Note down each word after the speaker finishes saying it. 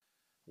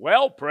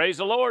Well, praise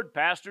the Lord.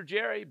 Pastor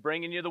Jerry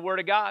bringing you the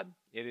Word of God.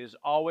 It is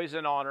always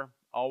an honor,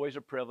 always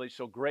a privilege.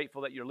 So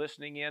grateful that you're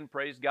listening in,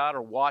 praise God,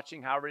 or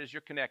watching, however it is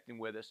you're connecting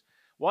with us.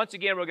 Once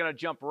again, we're going to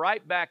jump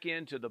right back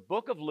into the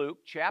book of Luke,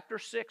 chapter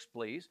 6,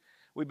 please.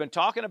 We've been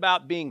talking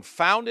about being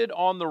founded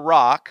on the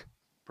rock,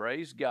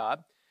 praise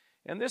God.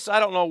 And this, I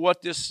don't know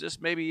what this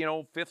maybe,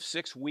 fifth,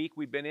 sixth week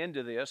we've been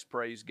into this,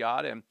 praise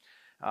God. And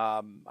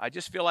I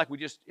just feel like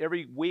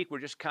every week we're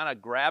just kind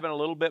of grabbing a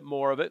little bit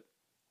more of it.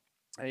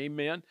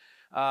 Amen.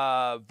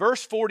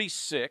 Verse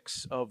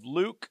 46 of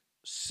Luke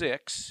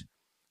 6.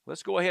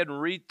 Let's go ahead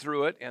and read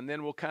through it, and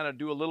then we'll kind of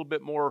do a little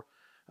bit more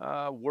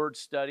word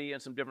study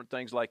and some different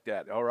things like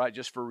that. All right,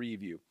 just for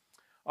review.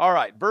 All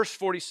right, verse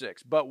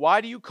 46. But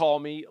why do you call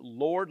me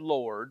Lord,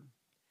 Lord,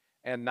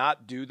 and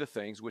not do the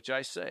things which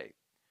I say?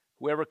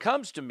 Whoever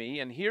comes to me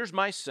and hears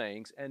my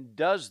sayings and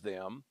does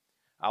them,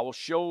 I will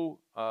show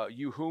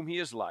you whom he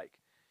is like.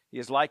 He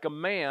is like a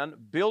man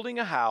building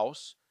a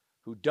house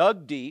who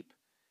dug deep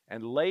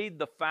and laid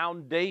the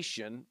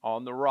foundation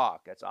on the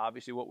rock. That's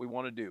obviously what we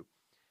want to do.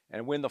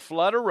 And when the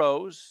flood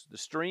arose, the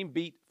stream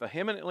beat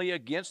vehemently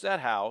against that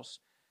house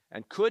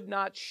and could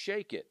not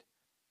shake it,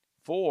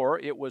 for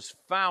it was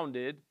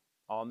founded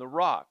on the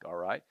rock, all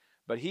right?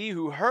 But he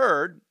who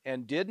heard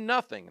and did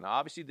nothing, and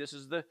obviously this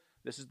is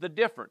the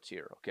difference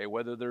here, okay,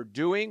 whether they're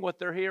doing what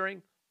they're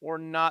hearing or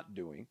not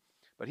doing.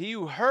 But he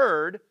who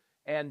heard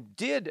and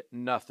did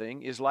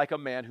nothing is like a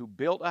man who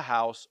built a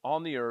house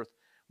on the earth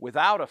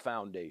without a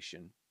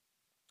foundation,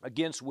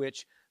 against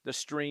which the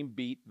stream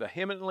beat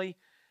vehemently,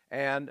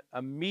 and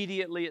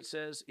immediately, it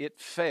says, it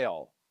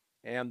fell,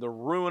 and the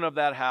ruin of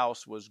that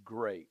house was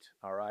great.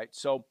 All right,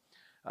 so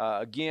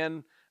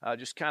again,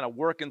 just kind of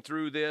working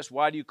through this.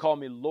 Why do you call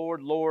me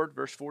Lord, Lord?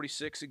 Verse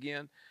 46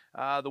 again.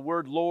 The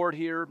word Lord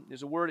here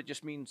is a word, it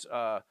just means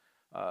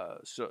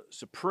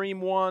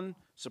supreme one,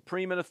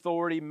 supreme in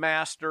authority,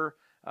 master,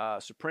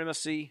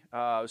 supremacy.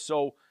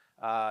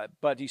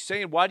 But he's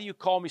saying, why do you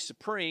call me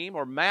supreme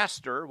or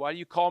master? Why do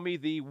you call me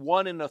the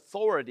one in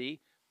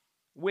authority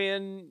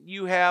when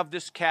you have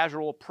this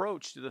casual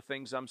approach to the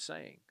things I'm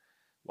saying?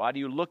 Why do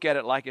you look at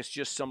it like it's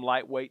just some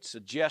lightweight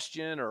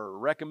suggestion or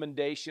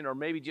recommendation or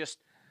maybe just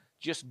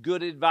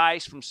good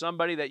advice from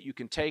somebody that you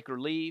can take or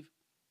leave?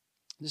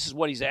 This is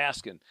what he's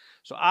asking.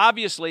 So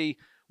obviously,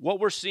 what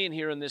we're seeing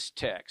here in this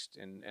text,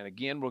 and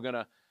again, we're going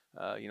to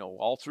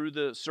all through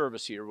the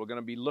service here, we're going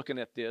to be looking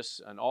at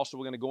this, and also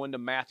we're going to go into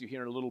Matthew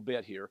here in a little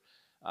bit here,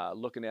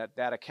 looking at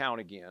that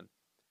account again.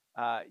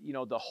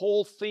 The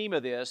whole theme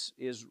of this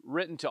is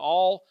written to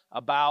all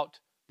about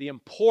the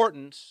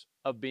importance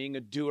of being a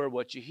doer of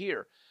what you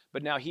hear.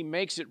 But now he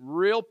makes it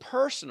real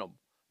personal,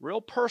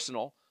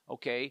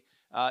 okay,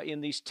 in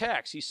these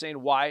texts. He's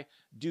saying, why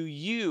do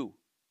you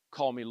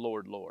call me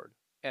Lord, Lord,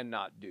 and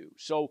not do?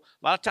 So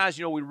a lot of times,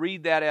 we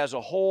read that as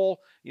a whole.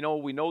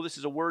 We know this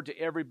is a word to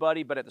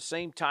everybody, but at the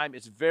same time,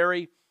 it's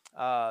very,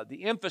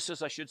 the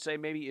emphasis, I should say,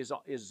 maybe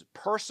is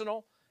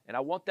personal, and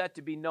I want that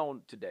to be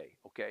known today,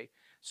 okay?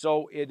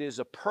 So it is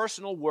a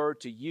personal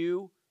word to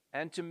you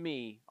and to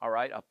me, all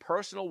right? A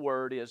personal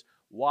word is,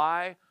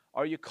 why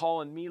are you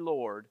calling me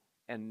Lord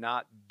and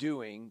not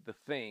doing the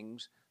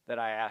things that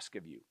I ask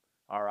of you,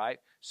 all right?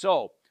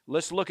 So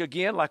let's look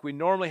again like we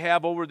normally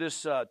have over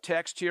this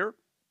text here.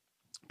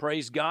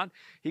 Praise God.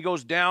 He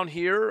goes down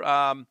here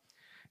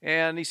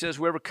and he says,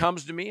 whoever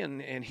comes to me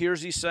and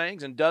hears these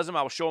sayings and does them,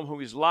 I will show him who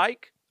he's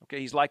like. Okay,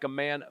 he's like a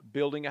man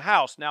building a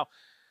house. Now,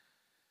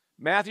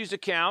 Matthew's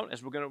account,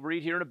 as we're going to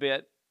read here in a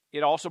bit,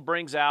 it also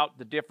brings out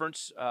the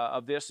difference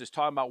of this. It's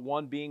talking about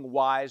one being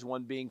wise,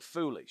 one being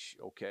foolish.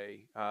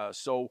 Okay,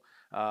 so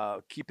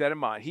keep that in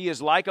mind. He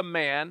is like a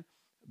man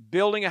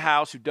building a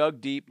house who dug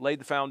deep,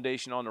 laid the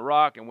foundation on the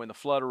rock, and when the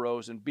flood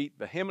arose and beat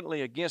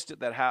vehemently against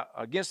that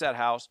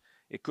house,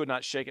 it could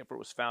not shake it, for it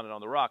was founded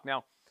on the rock. Now,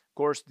 of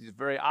course, the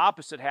very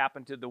opposite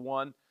happened to the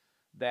one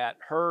that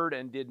heard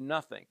and did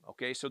nothing.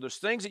 Okay, so there's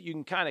things that you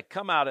can kind of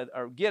come out of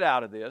or get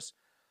out of this.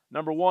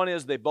 Number one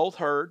is they both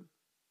heard.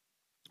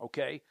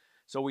 Okay,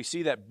 so we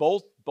see that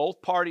both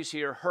parties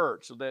here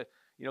heard. So that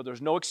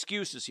there's no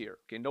excuses here.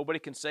 Okay, nobody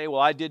can say,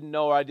 well, I didn't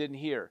know or I didn't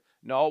hear.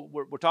 No,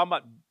 we're talking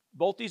about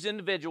both these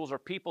individuals are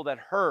people that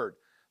heard.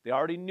 They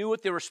already knew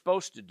what they were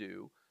supposed to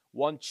do.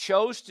 One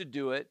chose to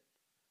do it.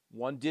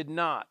 One did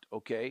not.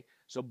 Okay.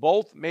 So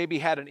both maybe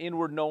had an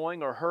inward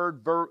knowing or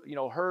heard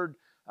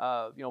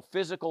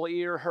physical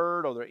ear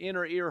heard, or their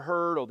inner ear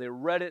heard, or they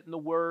read it in the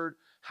Word.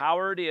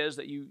 However it is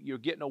that you're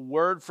getting a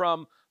word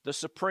from the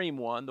Supreme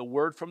One, the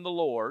word from the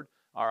Lord,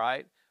 all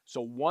right?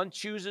 So one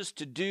chooses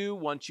to do,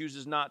 one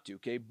chooses not to,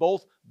 okay?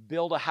 Both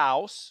build a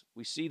house.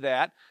 We see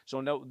that. So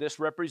no, this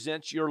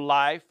represents your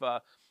life,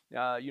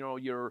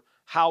 your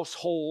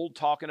household,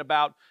 talking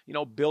about,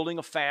 building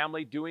a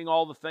family, doing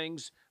all the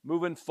things,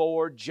 moving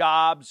forward,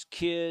 jobs,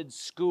 kids,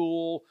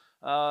 school,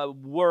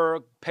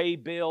 work, pay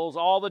bills,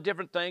 all the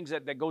different things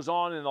that goes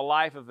on in the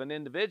life of an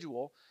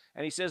individual.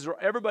 And he says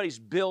everybody's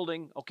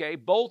building, okay?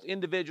 Both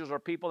individuals are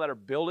people that are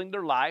building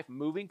their life,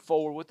 moving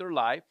forward with their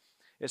life.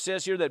 It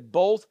says here that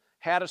both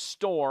had a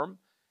storm,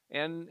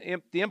 And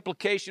the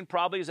implication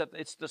probably is that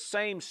it's the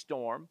same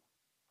storm.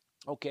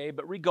 Okay,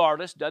 but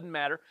regardless, doesn't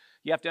matter.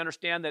 You have to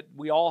understand that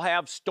we all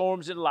have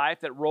storms in life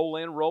that roll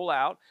in, roll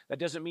out. That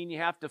doesn't mean you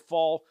have to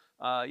fall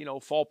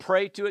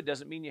prey to it.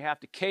 Doesn't mean you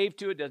have to cave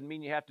to it. Doesn't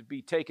mean you have to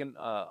be taken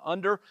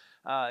under.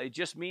 It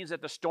just means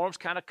that the storms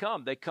kind of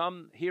come. They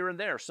come here and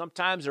there.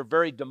 Sometimes they're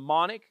very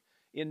demonic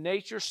in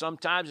nature.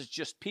 Sometimes it's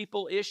just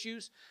people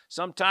issues.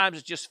 Sometimes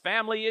it's just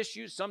family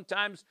issues.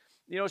 Sometimes,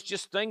 it's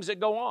just things that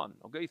go on.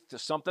 Okay,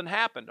 something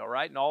happened, all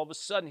right? And all of a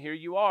sudden, here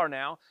you are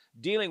now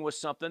dealing with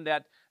something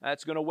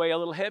that's going to weigh a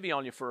little heavy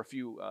on you for a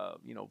few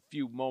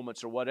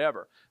moments or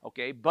whatever.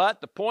 Okay, but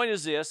the point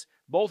is this: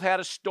 both had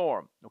a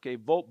storm. Okay,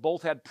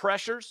 both had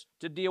pressures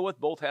to deal with.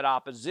 Both had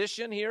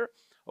opposition here.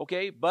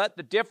 Okay, but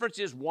the difference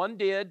is one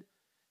did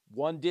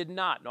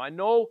not. Now I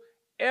know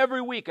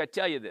every week I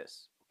tell you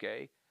this.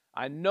 Okay,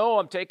 I know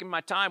I'm taking my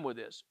time with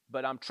this,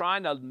 but I'm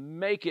trying to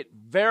make it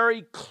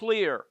very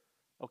clear.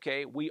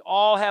 Okay, we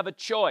all have a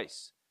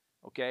choice.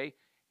 Okay,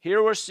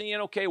 here we're seeing,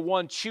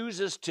 one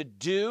chooses to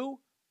do,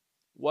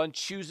 one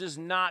chooses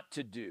not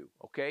to do.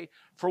 Okay,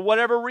 for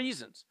whatever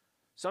reasons.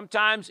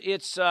 Sometimes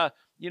it's,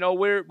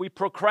 we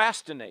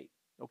procrastinate.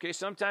 Okay,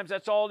 sometimes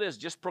that's all it is,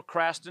 just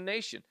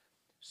procrastination.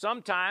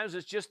 Sometimes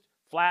it's just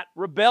flat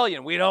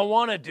rebellion. We don't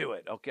want to do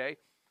it. Okay,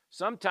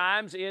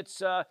 sometimes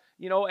it's,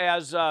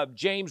 as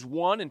James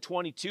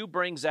 1:22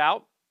 brings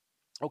out.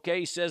 Okay,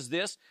 he says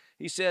this.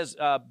 He says,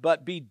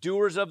 but be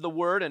doers of the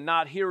word and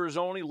not hearers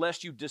only,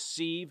 lest you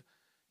deceive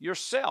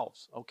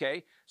yourselves.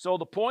 Okay, so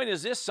the point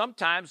is this: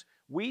 sometimes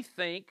we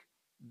think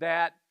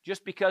that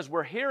just because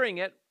we're hearing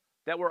it,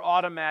 that we're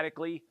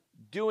automatically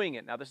doing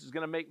it. Now, this is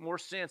going to make more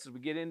sense as we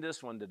get into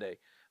this one today.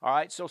 All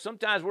right, so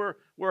sometimes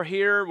we're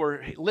here,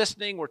 we're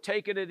listening, we're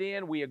taking it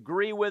in, we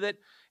agree with it,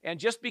 and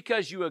just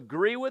because you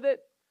agree with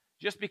it,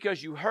 just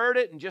because you heard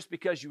it, and just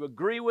because you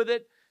agree with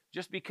it,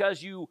 just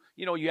because you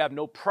have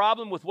no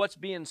problem with what's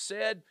being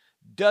said,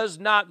 does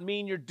not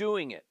mean you're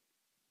doing it.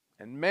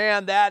 And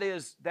man, that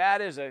is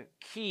a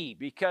key,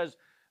 because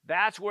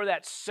that's where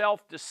that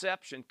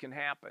self-deception can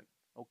happen,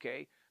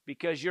 okay?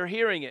 Because you're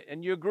hearing it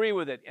and you agree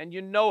with it and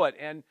you know it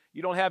and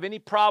you don't have any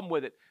problem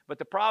with it. But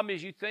the problem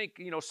is you think,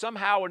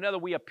 somehow or another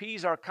we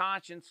appease our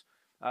conscience.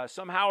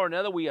 Somehow or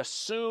another we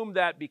assume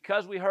that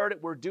because we heard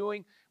it, we're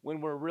doing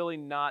when we're really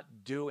not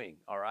doing,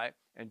 all right?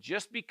 And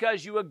just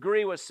because you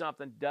agree with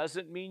something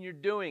doesn't mean you're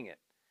doing it.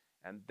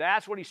 And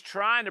that's what he's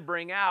trying to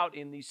bring out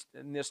in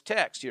this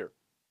text here.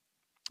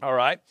 All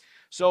right.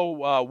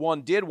 So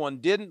one did, one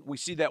didn't. We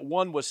see that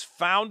one was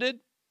founded.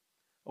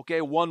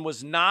 Okay. One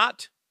was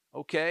not.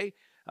 Okay.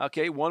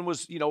 Okay. One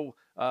was,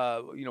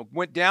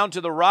 went down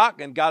to the rock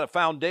and got a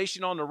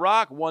foundation on the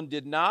rock. One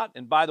did not.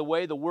 And by the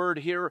way, the word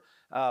here,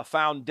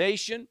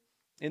 foundation,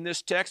 in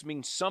this text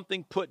means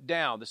something put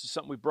down. This is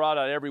something we brought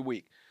out every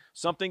week.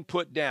 Something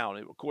put down.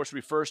 It, of course,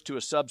 refers to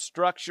a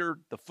substructure,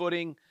 the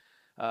footing,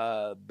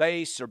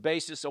 base or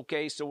basis.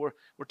 Okay, so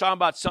we're talking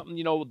about something,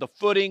 the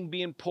footing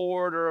being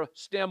poured, or a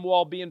stem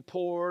wall being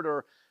poured,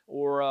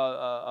 or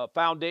a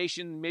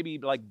foundation, maybe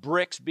like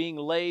bricks being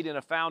laid in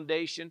a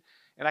foundation.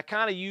 And I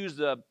kind of use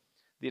the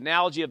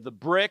analogy of the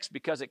bricks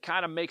because it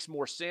kind of makes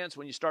more sense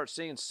when you start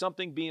seeing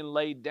something being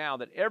laid down,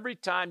 that every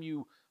time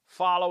you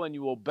follow and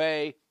you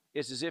obey,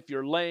 it's as if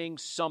you're laying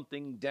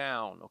something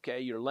down, okay?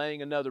 You're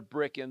laying another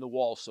brick in the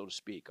wall, so to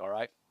speak, all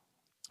right?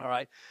 All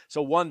right,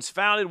 so one's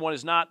founded, one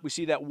is not. We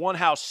see that one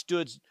house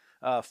stood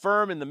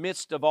firm in the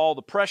midst of all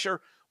the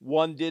pressure.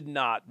 One did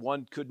not.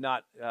 One could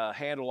not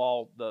handle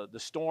all the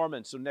storm,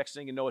 and so next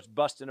thing you know, it's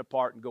busting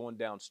apart and going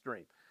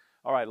downstream.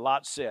 All right, a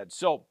lot said.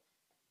 So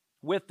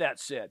with that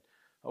said,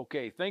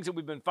 okay, things that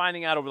we've been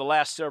finding out over the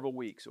last several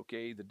weeks,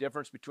 okay, the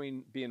difference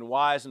between being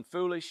wise and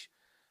foolish,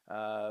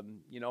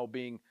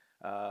 being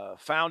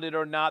founded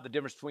or not, the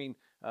difference between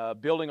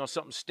building on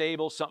something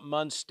stable, something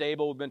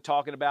unstable, we've been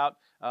talking about.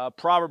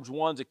 Proverbs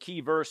 1's a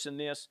key verse in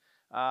this.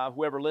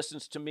 Whoever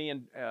listens to me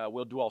and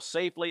will dwell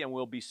safely and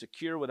will be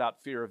secure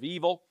without fear of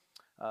evil.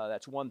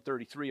 That's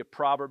 133 of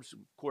Proverbs. Of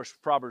course,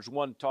 Proverbs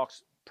 1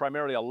 talks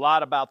primarily a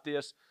lot about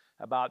this,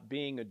 about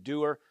being a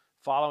doer,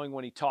 following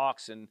when he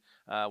talks and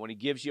when he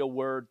gives you a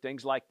word,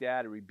 things like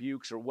that, or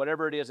rebukes, or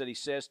whatever it is that he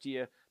says to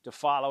you, to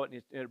follow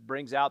it. It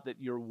brings out that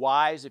you're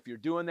wise if you're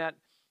doing that.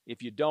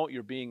 If you don't,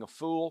 you're being a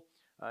fool.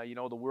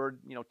 The word,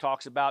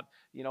 talks about,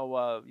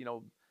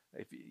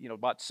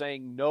 about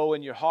saying no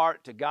in your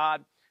heart to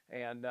God.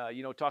 And,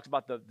 talks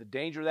about the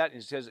danger of that.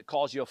 And it says it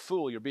calls you a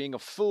fool. You're being a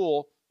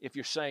fool if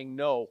you're saying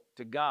no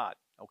to God.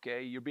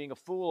 Okay. You're being a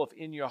fool if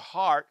in your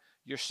heart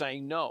you're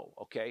saying no.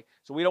 Okay.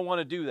 So we don't want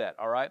to do that.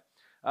 All right.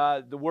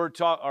 The word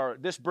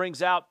this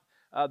brings out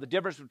the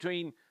difference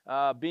between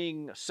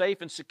being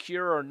safe and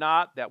secure or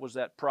not. That was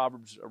that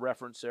Proverbs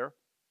reference there.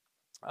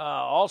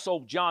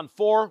 Also, John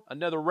 4,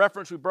 another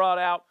reference we brought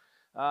out,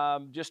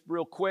 just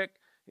real quick.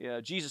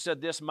 Jesus said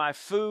this, my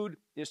food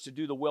is to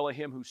do the will of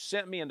him who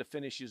sent me and to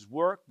finish his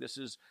work. This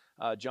is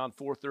John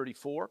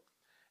 4:34.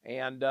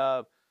 And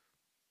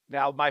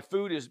now my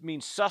food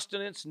means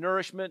sustenance,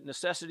 nourishment,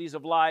 necessities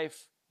of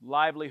life,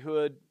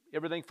 livelihood,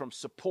 everything from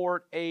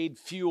support, aid,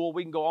 fuel.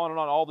 We can go on and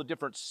on, all the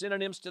different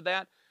synonyms to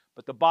that.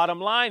 But the bottom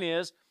line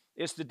is,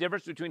 it's the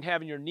difference between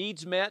having your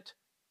needs met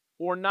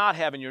or not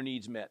having your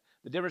needs met.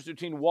 The difference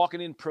between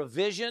walking in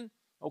provision,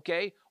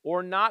 okay,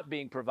 or not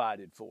being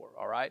provided for,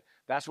 all right?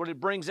 That's what it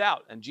brings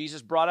out. And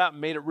Jesus brought out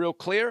and made it real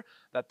clear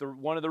that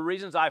one of the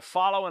reasons I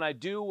follow and I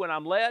do when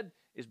I'm led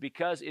is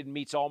because it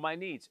meets all my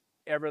needs.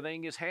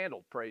 Everything is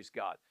handled, praise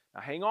God.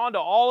 Now hang on to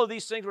all of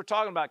these things we're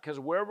talking about, because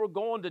where we're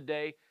going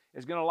today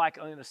is going to, like,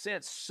 in a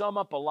sense, sum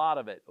up a lot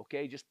of it,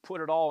 okay? Just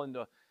put it all in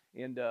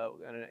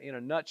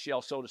a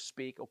nutshell, so to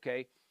speak,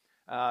 okay?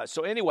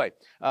 So anyway,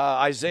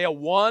 Isaiah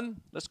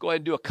 1, let's go ahead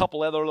and do a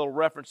couple other little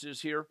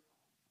references here.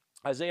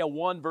 Isaiah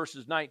 1,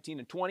 verses 19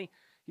 and 20.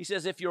 He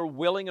says, if you're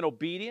willing and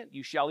obedient,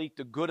 you shall eat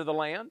the good of the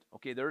land.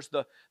 Okay, there's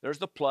the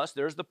plus,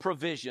 there's the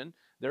provision,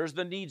 there's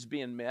the needs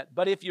being met.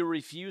 But if you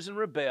refuse and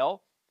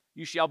rebel,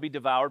 you shall be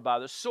devoured by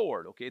the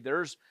sword. Okay,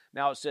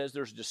 now it says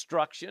there's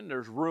destruction,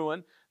 there's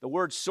ruin. The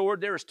word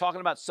sword there is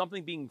talking about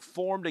something being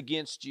formed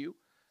against you.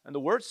 And the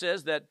word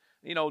says that,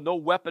 no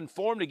weapon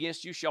formed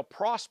against you shall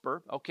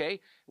prosper. Okay,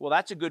 well,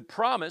 that's a good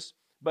promise.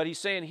 But he's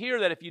saying here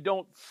that if you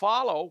don't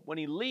follow when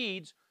he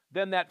leads,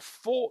 then that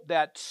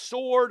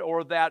sword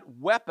or that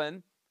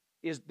weapon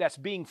that's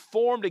being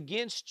formed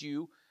against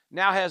you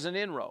now has an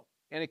inroad,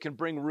 and it can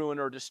bring ruin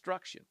or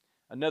destruction.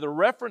 Another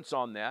reference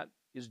on that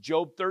is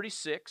Job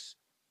 36,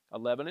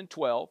 11 and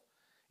 12.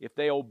 If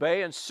they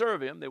obey and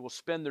serve him, they will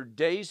spend their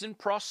days in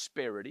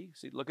prosperity.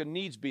 See, look at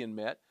needs being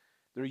met.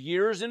 Their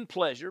years in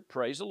pleasure,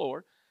 praise the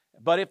Lord.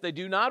 But if they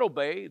do not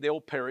obey, they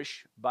will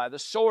perish by the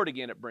sword.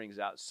 Again, it brings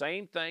out.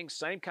 Same thing,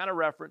 same kind of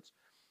reference,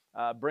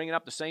 bringing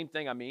up the same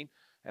thing,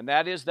 and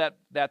that is that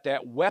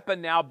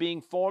weapon now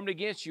being formed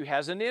against you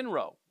has an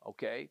inroad,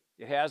 okay?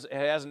 It has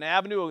an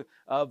avenue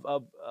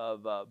of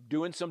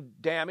doing some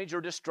damage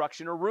or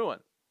destruction or ruin.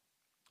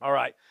 All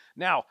right.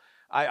 Now,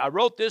 I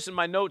wrote this in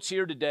my notes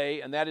here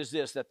today, and that is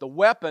this, that the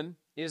weapon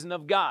isn't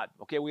of God.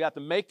 Okay, we have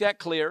to make that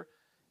clear,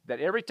 that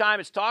every time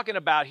it's talking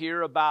about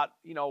here about,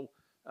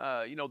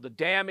 the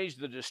damage,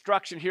 the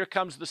destruction, here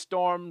comes the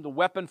storm, the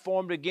weapon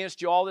formed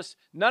against you, all this,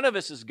 none of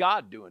this is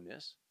God doing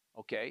this,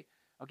 okay?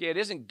 Okay, it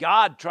isn't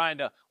God trying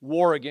to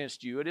war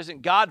against you. It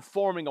isn't God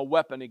forming a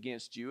weapon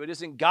against you. It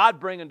isn't God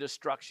bringing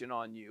destruction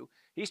on you.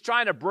 He's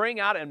trying to bring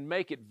out and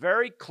make it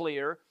very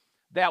clear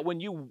that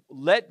when you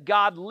let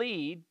God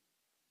lead,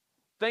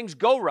 things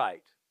go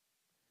right.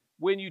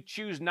 When you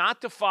choose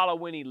not to follow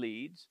when he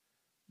leads,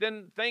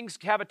 then things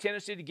have a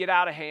tendency to get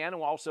out of hand,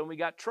 and all of a sudden we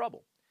got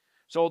trouble.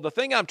 So the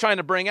thing I'm trying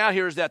to bring out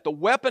here is that the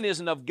weapon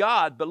isn't of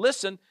God, but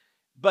listen,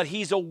 but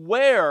he's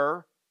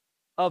aware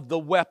of the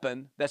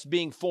weapon that's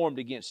being formed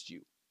against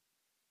you.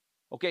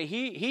 Okay,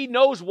 he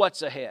knows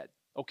what's ahead,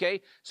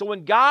 okay? So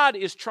when God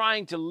is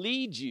trying to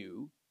lead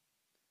you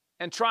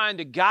and trying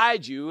to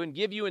guide you and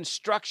give you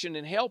instruction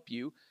and help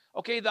you,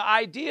 okay, the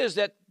idea is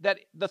that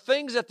the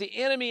things that the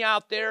enemy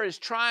out there is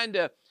trying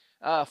to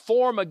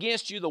form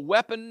against you, the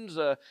weapons,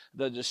 the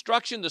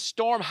destruction, the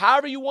storm,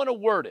 however you want to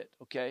word it,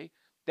 okay,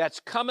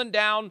 that's coming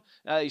down,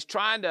 he's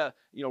trying to,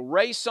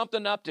 raise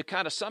something up to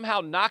kind of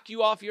somehow knock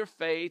you off your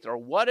faith or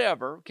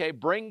whatever, okay,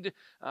 bring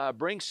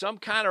some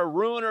kind of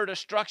ruin or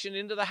destruction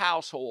into the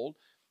household,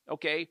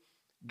 okay.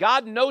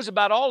 God knows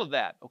about all of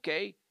that,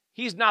 okay.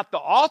 He's not the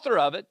author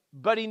of it,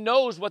 but he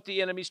knows what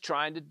the enemy's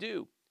trying to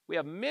do. We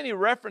have many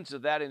references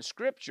of that in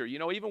Scripture.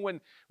 Even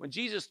when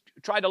Jesus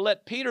tried to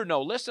let Peter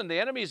know, listen, the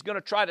enemy is going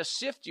to try to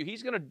sift you.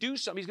 He's going to do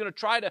something. He's going to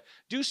try to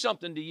do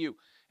something to you.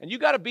 And you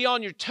got to be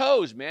on your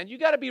toes, man. You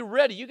got to be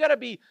ready. You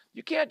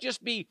can't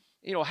just be,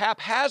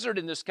 haphazard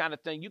in this kind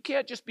of thing. You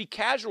can't just be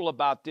casual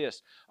about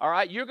this, all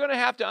right? You're going to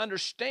have to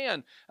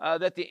understand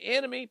that the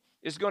enemy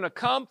is going to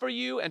come for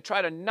you and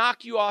try to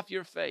knock you off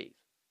your faith.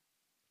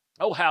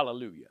 Oh,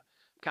 hallelujah.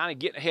 Kind of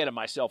getting ahead of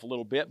myself a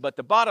little bit, but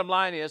the bottom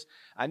line is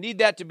I need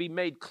that to be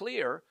made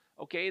clear,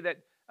 okay, that,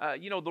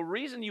 the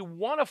reason you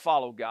want to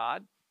follow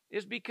God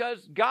is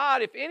because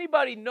God, if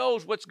anybody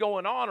knows what's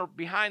going on or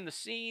behind the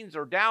scenes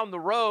or down the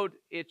road,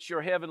 it's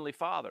your Heavenly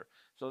Father.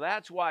 So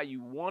that's why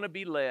you want to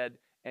be led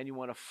and you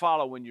want to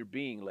follow when you're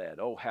being led.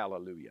 Oh,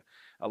 hallelujah.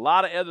 A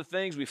lot of other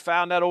things we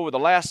found out over the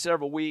last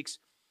several weeks,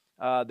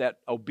 that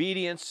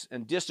obedience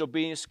and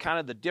disobedience, kind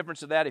of the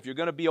difference of that. If you're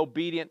going to be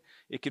obedient,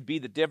 it could be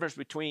the difference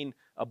between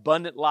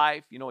abundant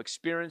life,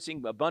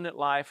 experiencing abundant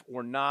life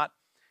or not.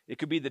 It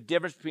could be the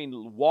difference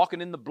between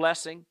walking in the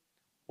blessing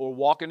or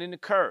walking in the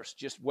curse,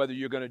 just whether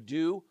you're going to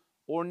do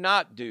or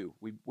not do.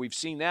 We've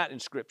seen that in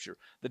Scripture.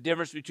 The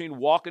difference between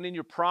walking in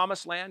your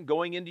promised land,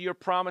 going into your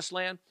promised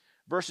land,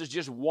 versus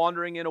just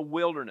wandering in a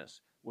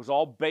wilderness was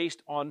all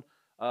based on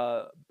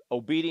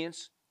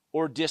obedience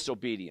or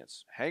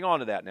disobedience. Hang on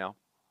to that now.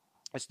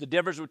 It's the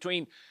difference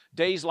between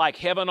days like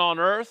heaven on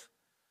earth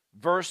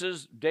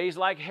versus days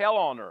like hell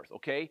on earth,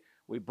 okay?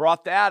 We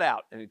brought that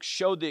out, and it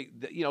showed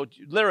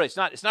literally, it's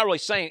not really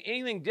saying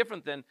anything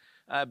different than,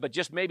 but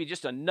just maybe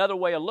just another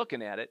way of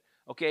looking at it,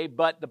 okay?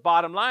 But the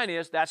bottom line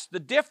is that's the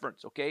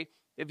difference, okay?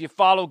 If you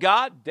follow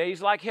God,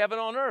 days like heaven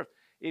on earth.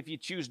 If you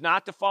choose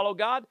not to follow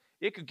God,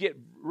 it could get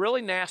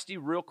really nasty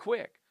real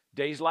quick.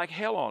 Days like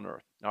hell on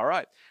earth. All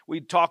right.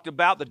 We talked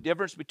about the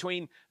difference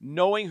between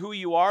knowing who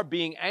you are,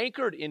 being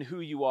anchored in who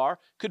you are,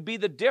 could be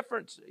the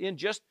difference in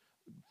just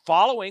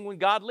following when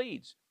God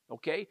leads.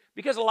 Okay?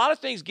 Because a lot of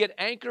things get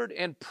anchored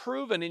and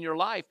proven in your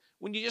life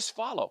when you just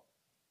follow.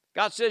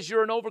 God says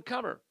you're an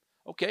overcomer.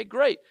 Okay,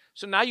 great.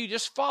 So now you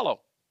just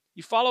follow.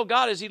 You follow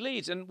God as He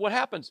leads. And what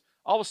happens?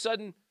 All of a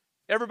sudden,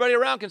 everybody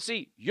around can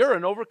see you're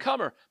an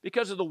overcomer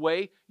because of the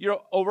way you're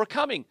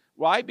overcoming.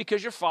 Why?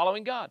 Because you're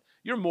following God.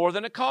 You're more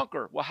than a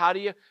conqueror. Well, how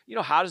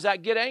does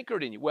that get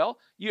anchored in you? Well,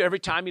 every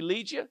time He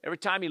leads you, every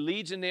time He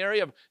leads in the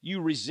area of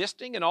you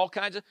resisting and all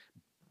kinds of,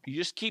 you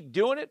just keep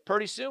doing it.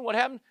 Pretty soon, what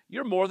happens?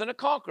 You're more than a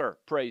conqueror.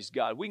 Praise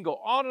God. We can go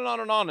on and on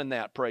and on in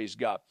that. Praise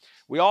God.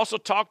 We also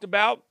talked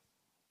about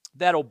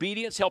that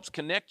obedience helps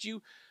connect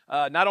you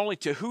not only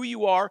to who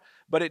you are,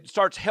 but it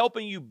starts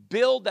helping you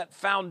build that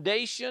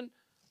foundation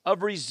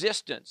of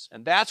resistance.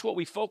 And that's what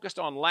we focused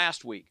on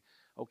last week.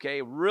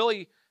 Okay,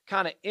 really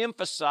kind of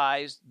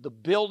emphasized the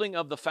building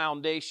of the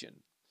foundation.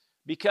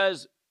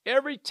 Because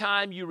every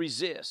time you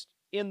resist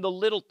in the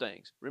little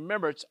things,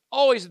 remember, it's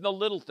always in the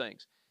little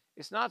things.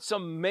 It's not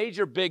some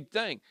major big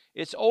thing.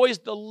 It's always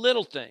the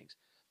little things.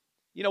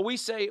 We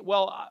say,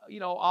 well,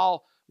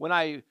 when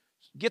I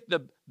get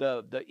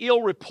the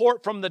ill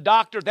report from the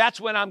doctor, that's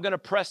when I'm going to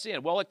press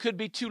in. Well, it could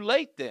be too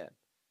late then.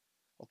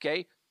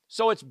 Okay?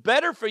 So it's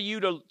better for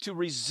you to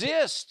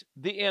resist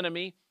the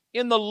enemy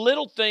in the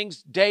little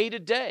things day to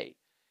day.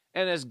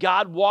 And as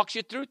God walks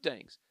you through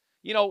things.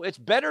 It's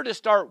better to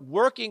start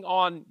working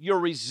on your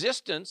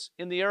resistance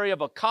in the area of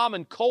a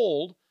common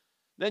cold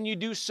than you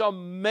do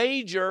some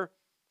major,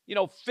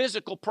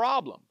 physical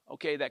problem,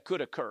 okay, that could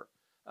occur.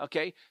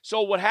 Okay,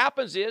 so what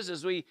happens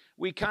is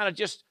we kind of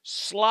just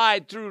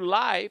slide through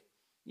life,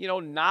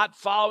 not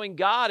following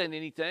God in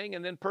anything,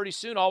 and then pretty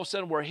soon all of a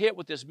sudden we're hit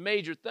with this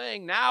major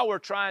thing. Now we're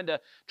trying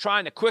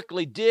to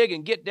quickly dig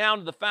and get down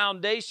to the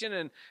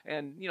foundation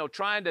and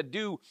trying to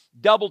do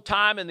double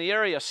time in the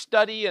area of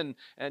study and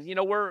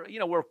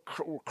we're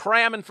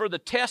cramming for the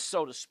test,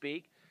 so to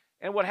speak.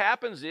 And what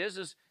happens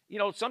is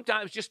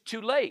sometimes just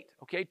too late.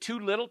 Okay, too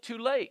little, too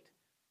late.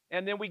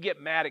 And then we get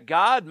mad at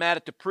God, mad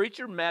at the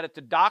preacher, mad at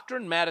the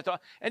doctrine,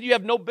 and you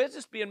have no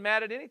business being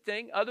mad at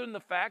anything other than the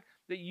fact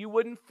that you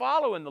wouldn't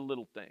follow in the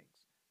little things.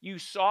 You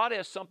saw it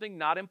as something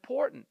not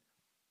important.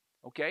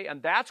 Okay,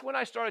 and that's when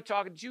I started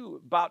talking to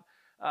you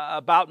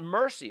about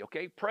mercy.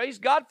 Okay, praise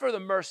God for the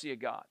mercy of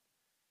God.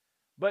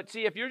 But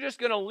see, if you're just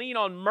going to lean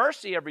on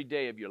mercy every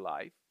day of your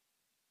life,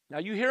 now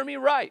you hear me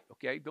right.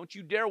 Okay, don't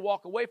you dare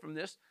walk away from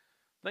this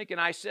thinking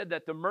I said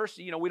that the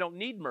mercy, we don't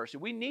need mercy.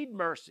 We need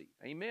mercy.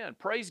 Amen.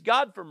 Praise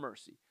God for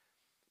mercy.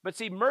 But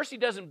see, mercy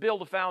doesn't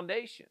build a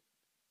foundation.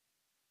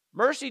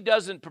 Mercy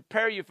doesn't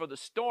prepare you for the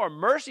storm.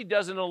 Mercy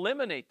doesn't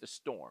eliminate the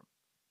storm.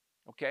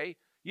 Okay?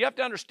 You have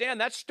to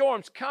understand that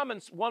storm's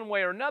coming one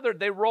way or another.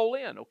 They roll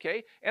in,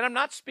 okay? And I'm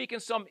not speaking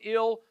some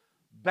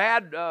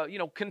bad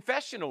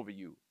confession over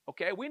you,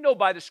 okay? We know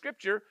by the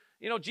Scripture,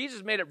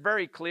 Jesus made it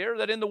very clear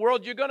that in the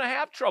world you're going to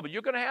have trouble.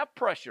 You're going to have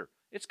pressure.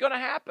 It's going to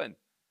happen.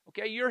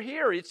 Okay, you're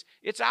here.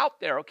 It's out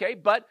there, okay?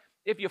 But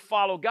if you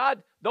follow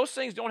God, those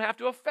things don't have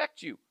to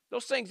affect you.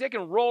 Those things, they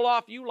can roll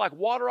off you like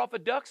water off a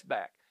duck's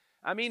back.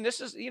 I mean,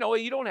 this is,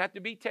 you don't have to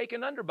be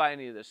taken under by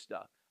any of this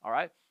stuff, all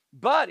right?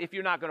 But if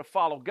you're not going to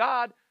follow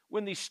God,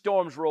 when these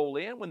storms roll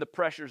in, when the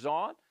pressure's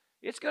on,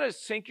 it's going to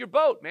sink your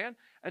boat, man.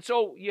 And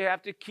so you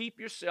have to keep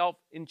yourself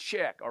in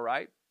check, all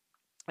right?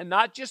 And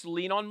not just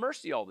lean on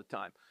mercy all the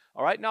time,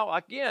 all right? Now,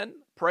 again,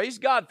 praise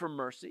God for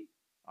mercy,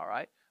 all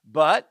right?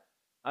 But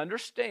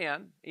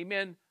understand,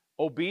 amen,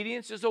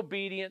 obedience is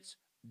obedience.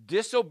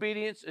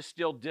 Disobedience is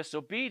still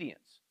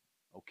disobedience,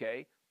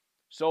 okay?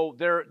 So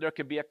there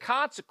could be a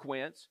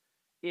consequence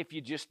if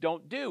you just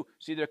don't do.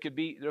 See, there could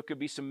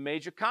be some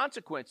major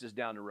consequences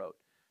down the road.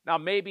 Now,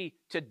 maybe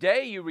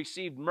today you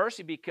received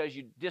mercy because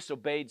you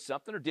disobeyed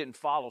something or didn't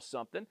follow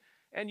something,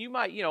 and you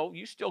might,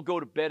 you still go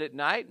to bed at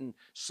night and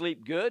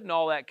sleep good and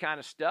all that kind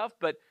of stuff,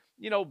 but,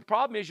 the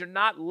problem is you're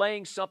not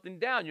laying something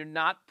down. You're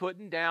not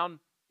putting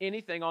down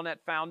anything on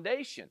that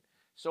foundation.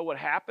 So what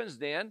happens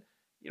then,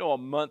 a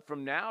month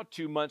from now,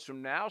 2 months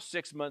from now,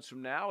 6 months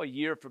from now, a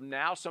year from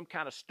now, some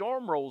kind of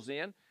storm rolls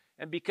in,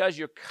 and because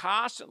you're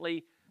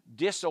constantly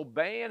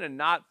disobeying and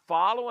not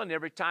following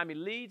every time He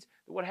leads,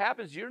 what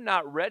happens, you're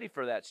not ready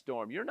for that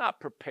storm. You're not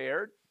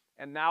prepared,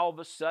 and now all of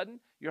a sudden,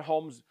 your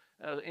home's,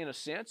 in a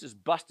sense, is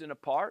busting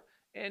apart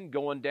and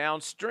going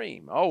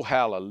downstream. Oh,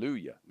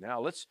 hallelujah. Now,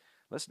 let's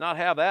not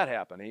have that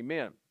happen.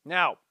 Amen.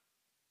 Now,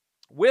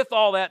 with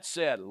all that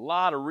said, a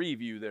lot of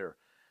review there.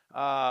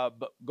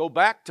 But go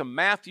back to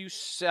Matthew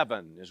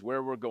 7 is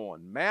where we're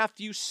going.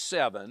 Matthew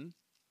 7.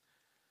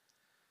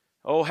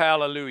 Oh,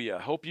 hallelujah.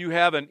 Hope you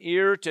have an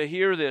ear to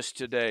hear this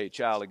today,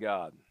 child of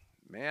God.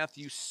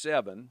 Matthew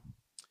 7.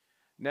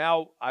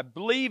 Now, I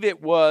believe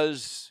it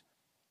was,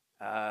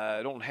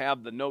 I don't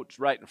have the notes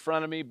right in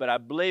front of me, but I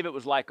believe it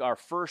was like our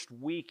first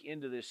week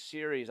into this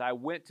series. I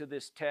went to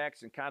this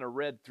text and kind of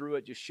read through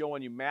it, just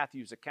showing you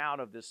Matthew's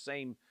account of this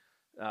same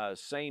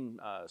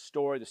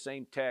story, the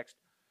same text.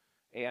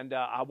 And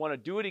I want to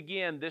do it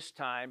again this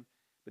time.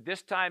 But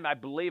this time, I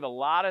believe a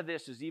lot of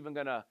this is even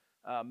going to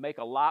make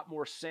a lot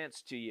more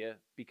sense to you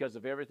because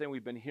of everything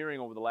we've been hearing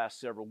over the last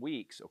several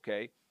weeks,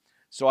 okay?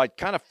 So I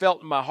kind of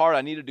felt in my heart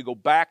I needed to go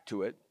back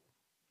to it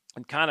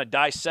and kind of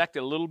dissect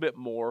it a little bit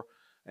more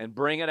and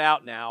bring it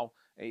out now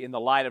in the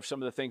light of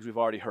some of the things we've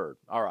already heard.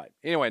 All right.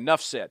 Anyway,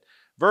 enough said.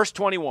 Verse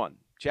 21,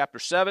 chapter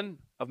 7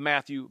 of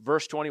Matthew,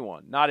 verse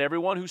 21. Not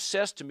everyone who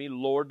says to me,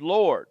 Lord,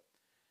 Lord,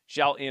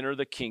 shall enter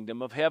the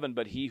kingdom of heaven,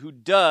 but he who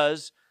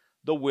does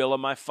the will of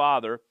my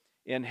Father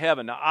in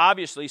heaven. Now,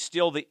 obviously,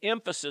 still the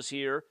emphasis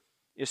here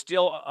is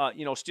still,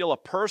 still a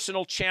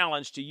personal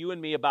challenge to you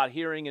and me about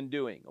hearing and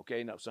doing.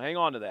 Okay, no, so hang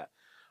on to that.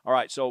 All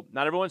right, so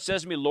not everyone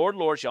says to me, Lord,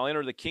 Lord, shall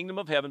enter the kingdom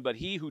of heaven, but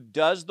he who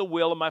does the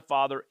will of my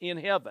Father in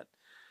heaven.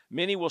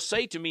 Many will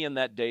say to me in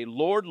that day,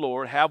 Lord,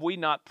 Lord, have we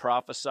not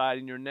prophesied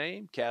in your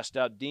name, cast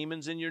out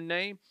demons in your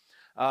name,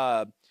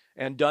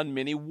 and done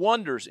many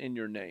wonders in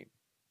your name?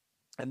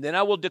 And then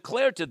I will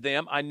declare to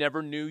them, I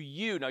never knew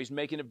you. Now, he's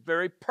making it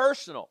very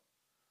personal.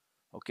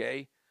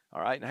 Okay,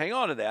 all right, now hang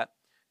on to that.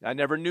 I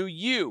never knew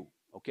you.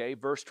 Okay,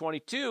 verse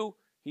 22,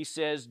 he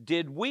says,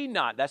 did we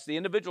not? That's the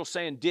individual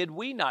saying, did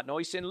we not? No,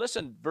 he's saying,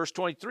 listen, verse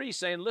 23, he's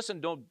saying,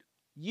 listen, don't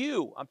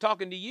you. I'm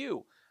talking to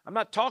you. I'm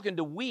not talking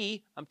to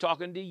we. I'm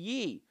talking to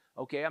ye.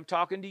 Okay, I'm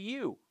talking to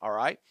you. All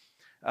right.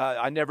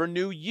 I never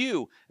knew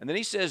you. And then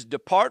he says,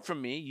 depart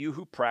from me, you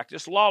who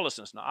practice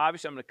lawlessness. Now,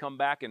 obviously, I'm going to come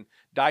back and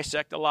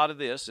dissect a lot of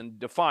this and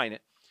define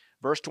it.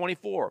 Verse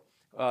 24,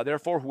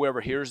 therefore,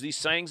 whoever hears these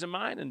sayings of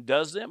mine and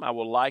does them, I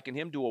will liken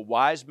him to a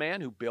wise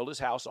man who built his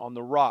house on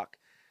the rock.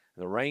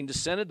 The rain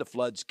descended, the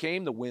floods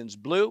came, the winds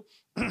blew,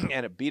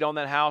 and it beat on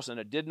that house, and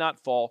it did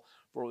not fall,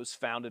 for it was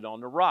founded on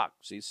the rock.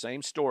 See,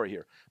 same story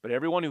here. But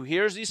everyone who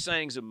hears these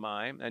sayings of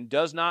mine and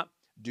does not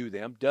do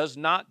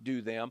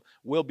them,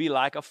 will be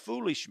like a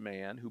foolish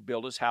man who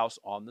built his house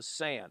on the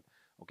sand.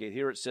 Okay,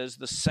 here it says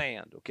the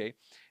sand, okay?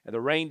 And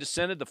the rain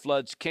descended, the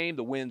floods came,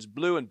 the winds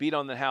blew and beat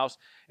on the house,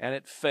 and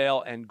it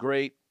fell, and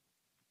great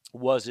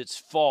was its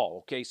fall.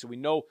 Okay, so we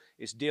know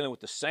it's dealing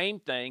with the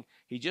same thing.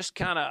 He just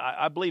kind of,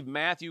 I believe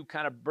Matthew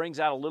kind of brings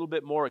out a little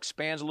bit more,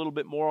 expands a little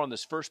bit more on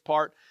this first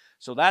part.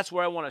 So that's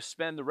where I want to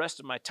spend the rest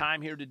of my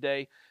time here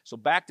today. So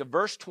back to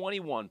verse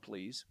 21,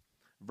 please.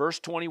 Verse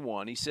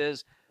 21, he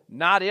says,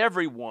 not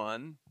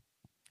everyone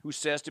who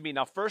says to me.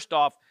 Now, first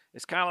off,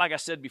 it's kind of like I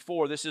said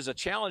before, this is a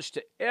challenge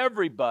to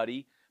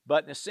everybody,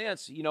 but in a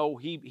sense,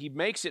 he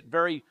makes it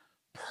very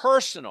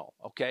personal,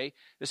 okay?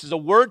 This is a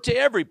word to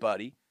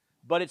everybody,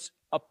 but it's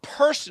a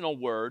personal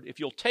word if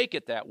you'll take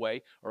it that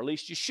way, or at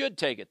least you should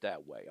take it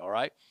that way, all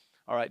right?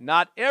 All right,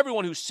 not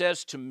everyone who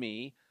says to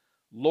me,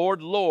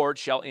 Lord, Lord,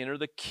 shall enter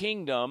the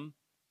kingdom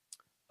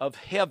of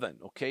heaven,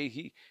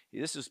 okay?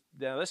 This is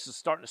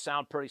starting to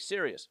sound pretty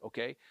serious,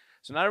 okay?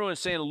 So not everyone's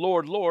saying,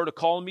 Lord, Lord, or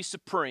calling me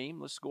supreme.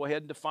 Let's go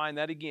ahead and define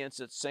that again. It's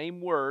that same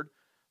word.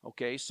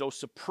 Okay, so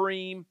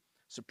supreme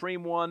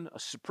one, a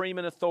supreme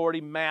in authority,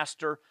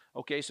 master.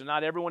 Okay, so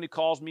not everyone who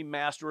calls me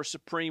master or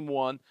supreme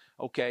one,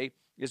 okay,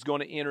 is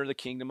going to enter the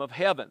kingdom of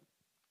heaven.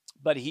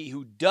 But he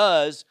who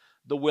does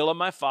the will of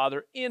my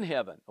Father in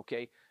heaven.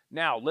 Okay,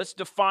 now let's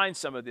define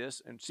some of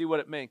this and see what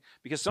it means.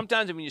 Because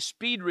sometimes when you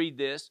speed read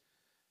this,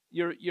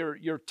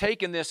 you're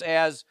taking this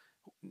as,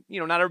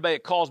 not everybody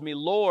that calls me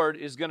Lord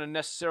is going to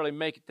necessarily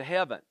make it to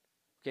heaven.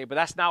 Okay, but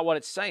that's not what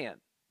it's saying.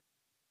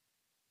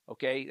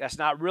 Okay, that's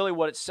not really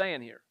what it's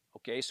saying here.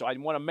 Okay, so I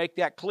want to make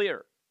that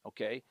clear.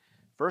 Okay,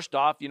 first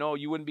off,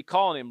 you wouldn't be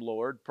calling him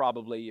Lord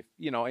probably if,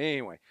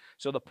 anyway.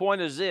 So the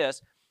point is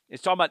this,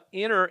 it's talking about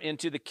enter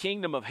into the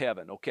kingdom of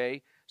heaven.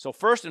 Okay, so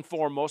first and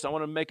foremost, I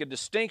want to make a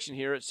distinction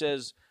here. It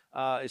says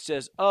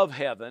of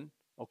heaven.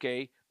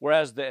 Okay,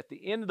 whereas at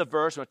the end of the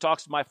verse, when it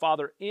talks to my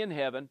Father in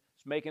heaven,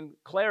 it's making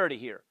clarity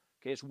here.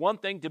 Okay, it's one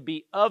thing to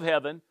be of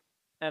heaven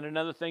and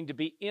another thing to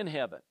be in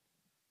heaven.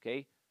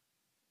 Okay,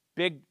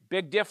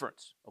 big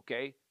difference.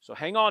 Okay, so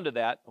hang on to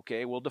that.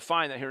 Okay, we'll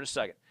define that here in a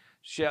second.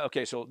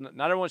 Okay, so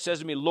not everyone says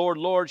to me, Lord,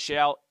 Lord,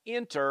 shall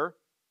enter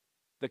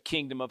the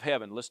kingdom of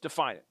heaven. Let's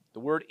define it. The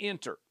word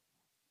enter.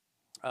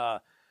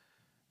 That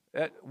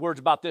word's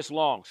about this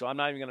long, so I'm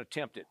not even going to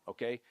attempt it,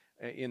 okay,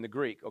 in the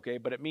Greek, okay?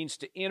 But it means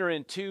to enter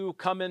into,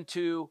 come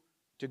into,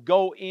 to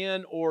go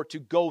in, or to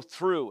go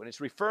through. And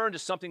it's referring to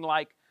something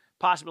like,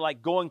 possibly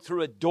like going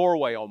through a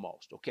doorway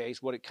almost, okay,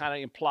 is what it kind of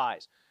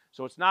implies.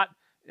 So it's not,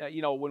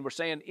 when we're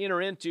saying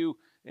enter into,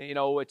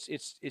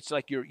 it's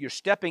like you're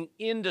stepping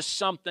into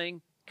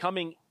something,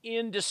 coming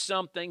into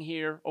something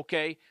here,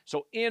 okay?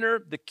 So enter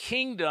the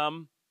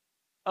kingdom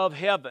of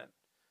heaven.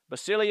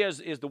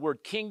 Basileia is the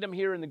word kingdom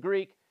here in the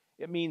Greek.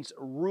 It means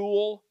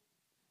rule,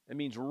 it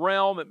means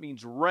realm, it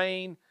means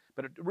reign,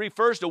 but it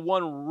refers to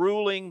one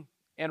ruling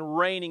and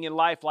reigning in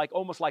life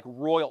almost like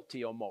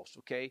royalty almost,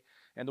 okay?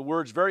 And the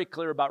word's very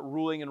clear about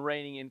ruling and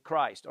reigning in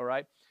Christ, all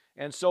right?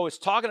 And so it's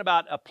talking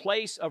about a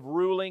place of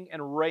ruling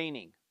and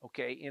reigning,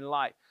 okay, in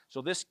life.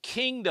 So this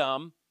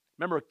kingdom,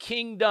 remember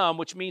kingdom,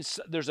 which means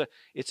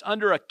it's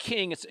under a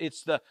king.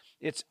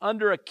 It's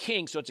under a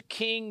king, so it's a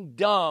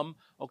kingdom,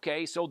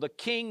 okay? So the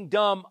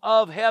kingdom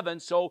of heaven.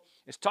 So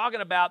it's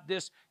talking about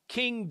this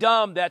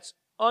kingdom that's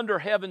under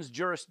heaven's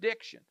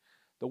jurisdiction.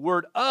 The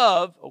word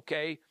of,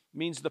 okay,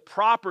 means the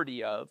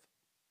property of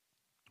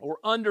or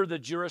under the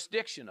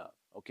jurisdiction of,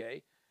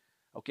 okay?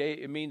 Okay,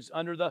 it means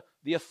under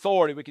the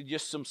authority. We could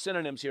just some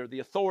synonyms here. The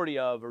authority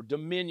of, or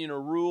dominion,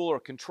 or rule, or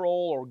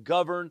control, or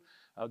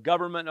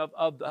government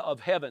of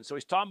heaven. So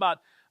he's talking about,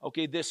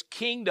 okay, this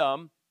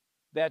kingdom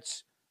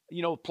that's,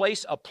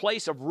 a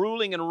place of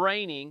ruling and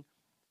reigning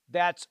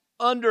that's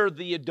under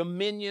the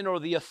dominion or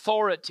the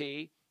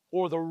authority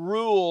or the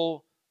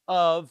rule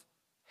of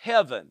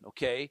heaven,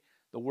 okay?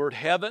 The word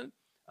heaven,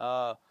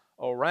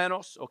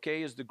 Oranos,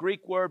 okay, is the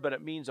Greek word, but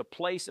it means a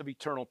place of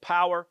eternal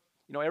power.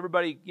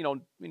 Everybody,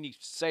 when you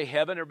say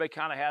heaven, everybody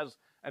kind of has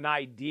an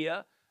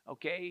idea,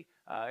 okay?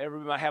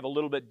 Everybody might have a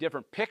little bit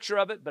different picture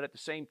of it, but at the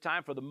same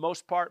time, for the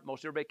most part,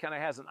 most everybody kind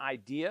of has an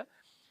idea.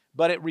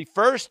 But it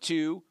refers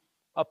to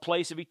a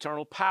place of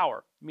eternal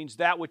power. It means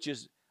that which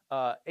is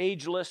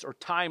ageless or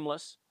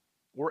timeless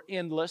or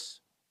endless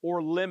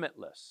or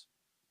limitless.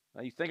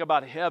 Now, you think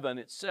about heaven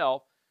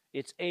itself,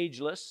 it's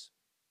ageless,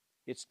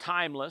 it's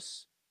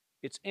timeless,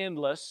 it's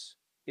endless,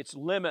 it's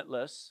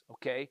limitless,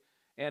 okay?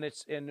 And it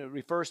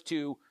refers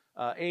to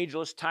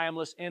ageless,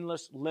 timeless,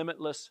 endless,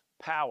 limitless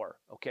power,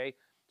 okay?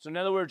 So in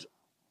other words,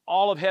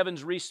 all of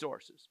heaven's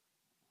resources.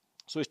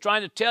 So he's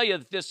trying to tell you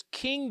that this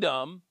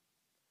kingdom,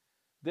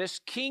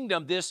 this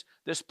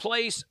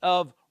place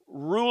of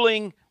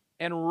ruling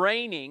and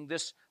reigning,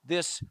 this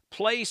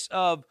place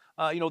of,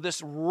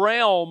 this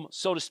realm,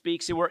 so to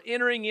speak. See, we're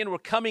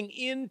coming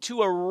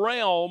into a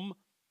realm,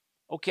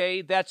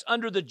 okay, that's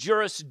under the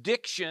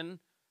jurisdiction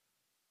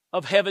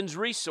of heaven's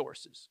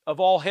resources, of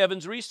all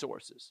heaven's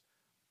resources,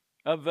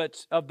 of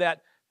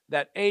that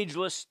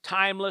ageless,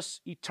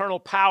 timeless, eternal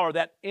power,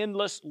 that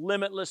endless,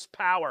 limitless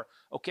power.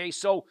 Okay,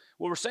 so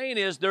what we're saying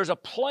is there's a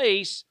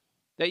place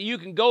that you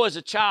can go as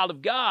a child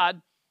of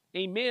God,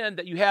 amen,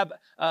 that you have,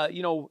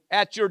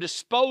 at your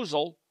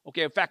disposal.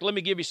 Okay, in fact, let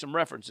me give you some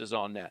references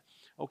on that.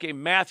 Okay,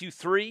 Matthew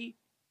 3,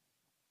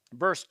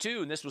 verse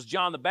 2, and this was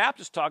John the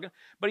Baptist talking,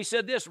 but he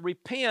said this,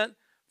 repent,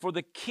 for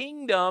the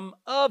kingdom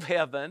of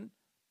heaven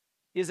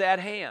is at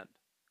hand.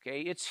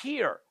 Okay, it's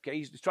here. Okay,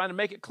 he's trying to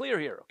make it clear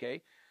here.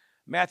 Okay,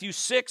 Matthew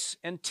 6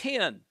 and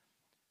 10,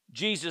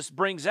 Jesus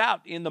brings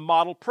out in the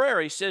model prayer,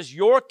 he says,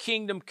 your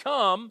kingdom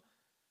come,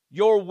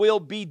 your will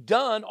be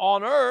done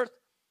on earth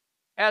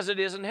as it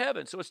is in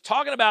heaven. So it's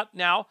talking about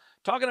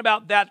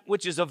that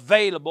which is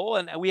available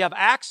and we have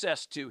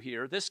access to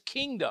here, this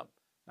kingdom.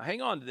 Now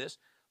hang on to this.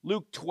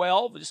 Luke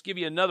 12, I'll just give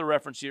you another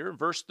reference here,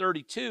 verse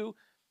 32.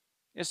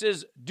 It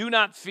says, do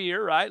not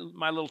fear, right,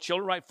 my little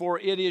children, right, for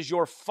it is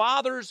your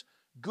Father's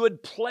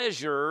good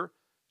pleasure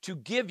to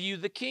give you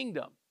the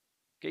kingdom.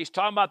 Okay, he's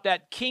talking about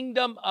that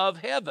kingdom of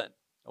heaven,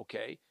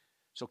 okay?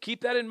 So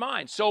keep that in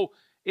mind. So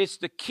it's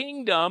the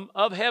kingdom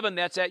of heaven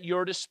that's at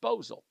your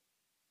disposal.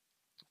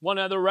 One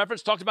other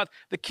reference talks about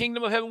the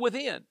kingdom of heaven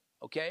within,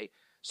 okay?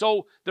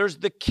 So there's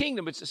the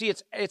kingdom. It's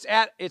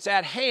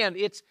at hand.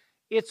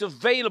 It's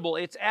available.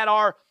 It's at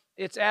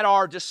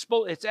our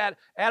disposal.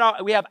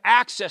 We have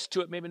access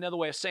to it, maybe another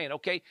way of saying it,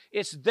 okay?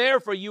 It's there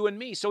for you and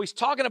me. So he's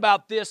talking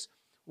about this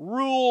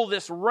rule,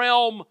 this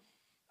realm,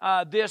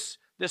 this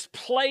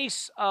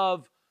place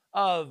of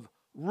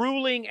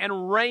ruling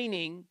and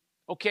reigning,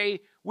 okay?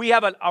 We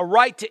have a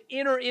right to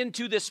enter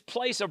into this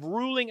place of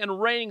ruling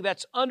and reigning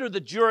that's under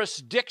the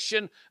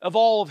jurisdiction of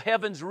all of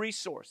heaven's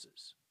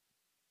resources.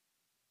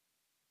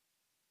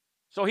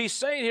 So he's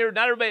saying here,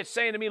 not everybody that's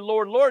saying to me,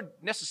 Lord, Lord,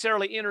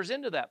 necessarily enters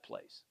into that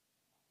place.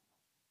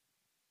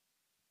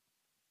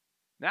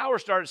 Now we're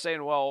starting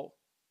saying, well,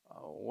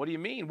 what do you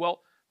mean?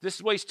 Well, this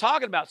is what he's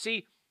talking about.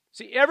 See,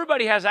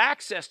 everybody has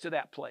access to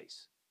that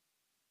place,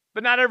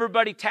 but not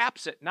everybody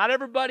taps it. Not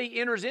everybody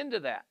enters into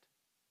that.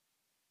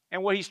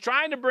 And what he's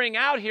trying to bring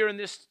out here in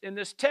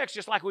this text,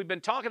 just like we've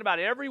been talking about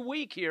every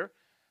week here,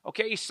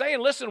 okay, he's saying,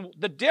 listen,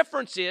 the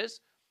difference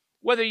is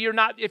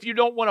if you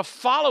don't want to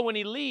follow when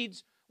he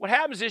leads, what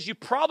happens is you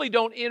probably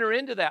don't enter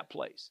into that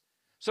place.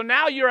 So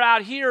now you're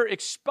out here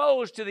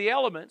exposed to the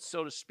elements,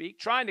 so to speak,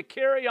 trying to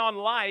carry on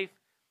life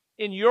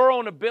in your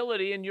own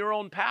ability and your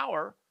own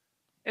power,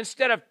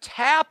 instead of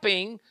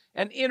tapping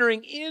and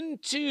entering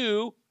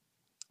into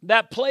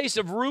that place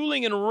of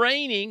ruling and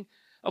reigning,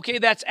 okay,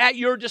 that's at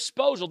your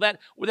disposal, that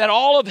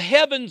all of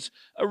heaven's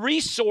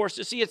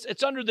resources, see,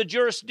 it's under the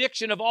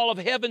jurisdiction of all of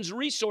heaven's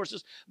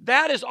resources.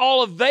 That is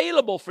all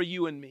available for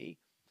you and me.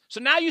 So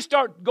now you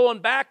start going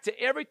back to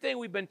everything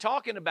we've been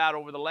talking about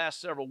over the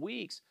last several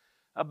weeks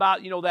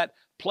about, that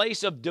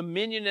place of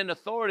dominion and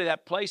authority,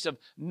 that place of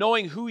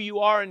knowing who you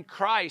are in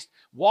Christ,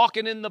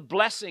 walking in the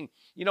blessing,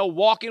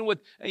 walking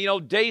with,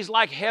 days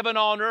like heaven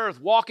on earth,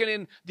 walking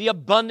in the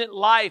abundant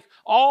life,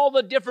 all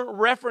the different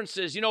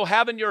references,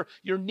 having your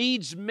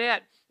needs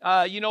met,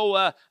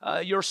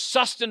 your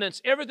sustenance,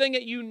 everything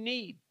that you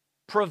need,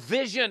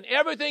 provision,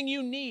 everything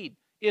you need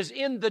is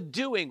in the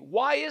doing.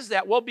 Why is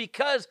that? Well,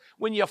 because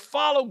when you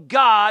follow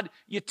God,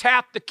 you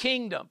tap the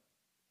kingdom.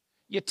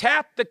 You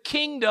tap the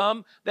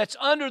kingdom that's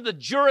under the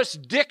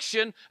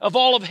jurisdiction of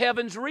all of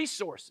heaven's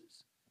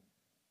resources.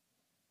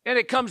 And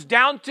it comes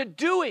down to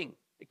doing.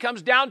 It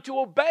comes down to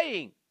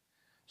obeying.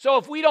 So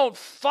if we don't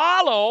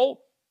follow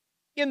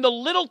in the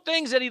little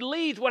things that he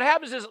leads, what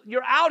happens is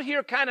you're out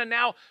here kind of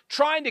now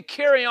trying to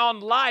carry on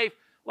life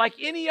like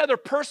any other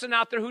person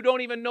out there who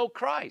don't even know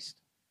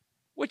Christ,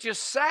 which is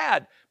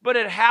sad, but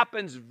it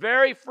happens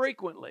very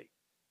frequently.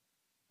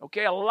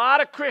 Okay, a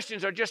lot of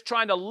Christians are just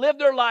trying to live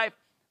their life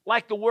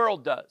like the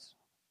world does.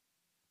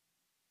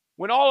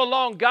 When all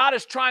along God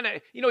is trying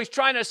to, He's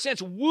trying to, in a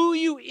sense, woo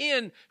you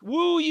in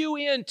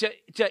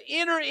to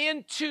enter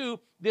into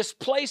this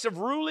place of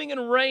ruling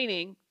and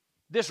reigning,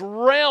 this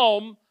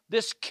realm,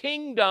 this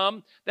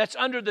kingdom that's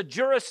under the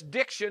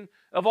jurisdiction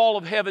of all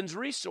of heaven's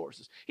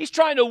resources. He's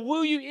trying to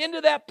woo you into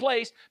that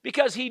place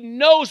because He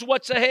knows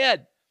what's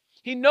ahead.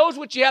 He knows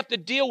what you have to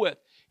deal with.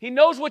 He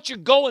knows what you're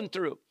going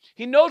through.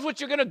 He knows what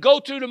you're going to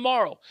go through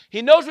tomorrow.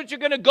 He knows what you're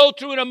going to go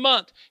through in a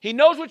month. He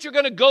knows what you're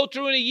going to go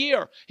through in a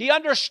year. He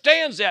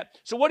understands that.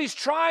 So what He's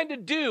trying to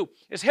do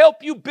is help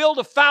you build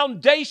a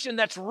foundation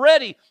that's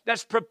ready,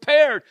 that's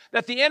prepared,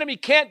 that the enemy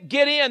can't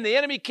get in, the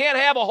enemy can't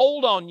have a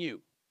hold on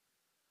you,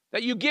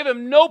 that you give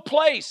him no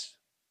place,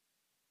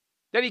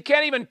 that he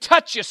can't even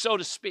touch you, so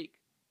to speak.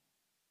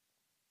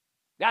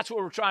 That's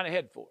what we're trying to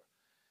head for.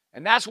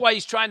 And that's why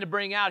He's trying to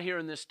bring out here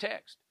in this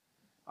text.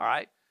 All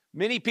right?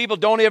 Many people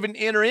don't even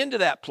enter into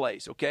that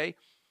place, okay?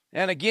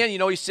 And again,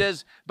 He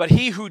says, but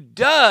he who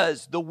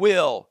does the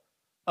will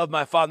of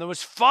my Father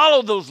must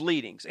follow those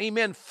leadings.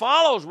 Amen.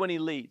 Follows when He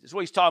leads. That's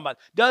what He's talking about.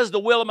 Does the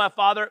will of my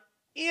Father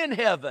in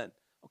heaven,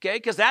 okay?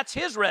 Because that's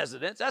His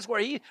residence. That's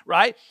where He,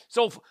 right?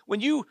 So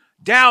when you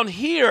down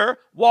here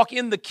walk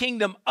in the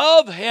kingdom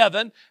of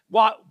heaven,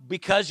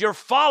 because you're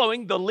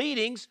following the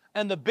leadings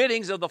and the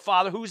biddings of the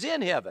Father who's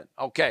in heaven.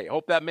 Okay,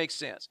 hope that makes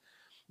sense.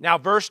 Now,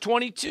 verse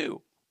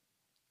 22.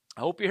 I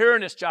hope you're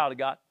hearing this, child of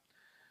God.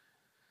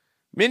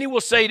 Many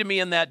will say to me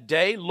in that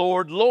day,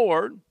 Lord,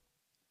 Lord,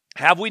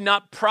 have we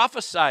not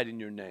prophesied in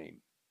your name,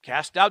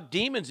 cast out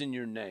demons in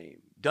your name,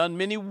 done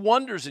many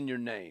wonders in your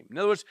name? In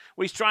other words,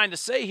 what He's trying to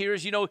say here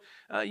is, you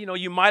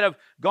might have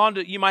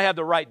you might have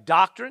the right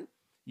doctrine,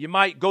 you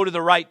might go to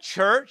the right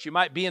church, you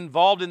might be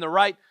involved in the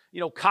right,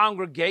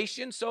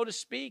 congregation, so to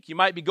speak. You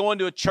might be going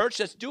to a church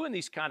that's doing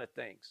these kind of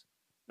things,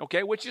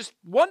 okay, which is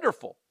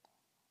wonderful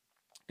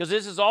because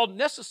this is all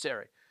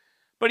necessary.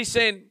 But He's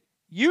saying,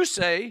 you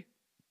say,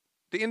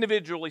 the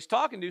individual He's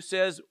talking to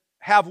says,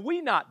 have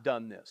we not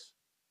done this?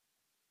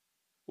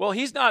 Well,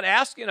 He's not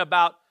asking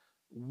about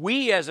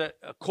we as a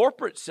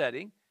corporate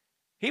setting.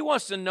 He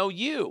wants to know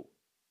you.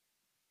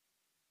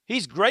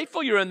 He's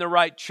grateful you're in the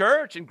right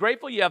church and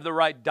grateful you have the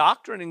right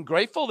doctrine and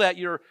grateful that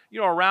you're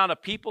around a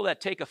people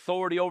that take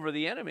authority over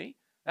the enemy.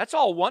 That's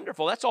all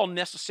wonderful. That's all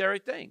necessary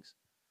things.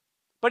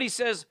 But He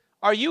says,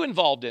 are you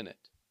involved in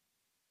it?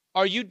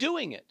 Are you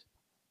doing it?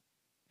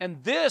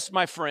 And this,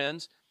 my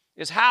friends,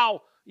 is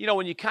how,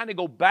 when you kind of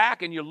go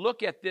back and you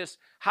look at this,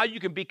 how you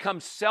can become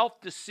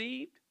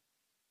self-deceived,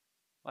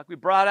 like we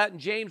brought out in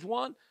James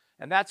 1.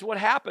 And that's what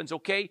happens,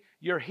 okay?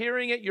 You're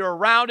hearing it, you're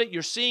around it,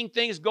 you're seeing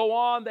things go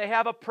on. They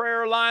have a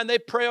prayer line. They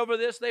pray over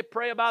this, they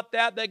pray about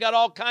that. They got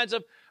all kinds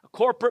of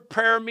corporate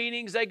prayer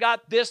meetings. They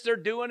got this they're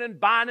doing and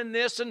binding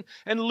this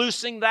and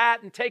loosing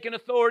that and taking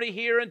authority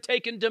here and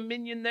taking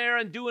dominion there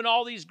and doing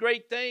all these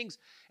great things.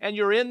 And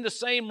you're in the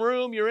same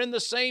room, you're in the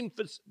same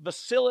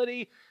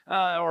facility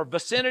or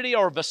vicinity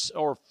or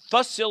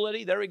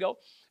facility. There we go.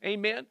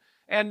 Amen.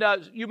 And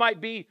you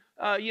might be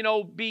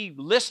be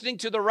listening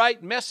to the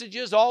right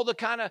messages, all the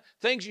kind of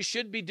things you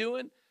should be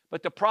doing.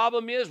 But the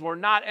problem is we're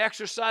not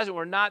exercising,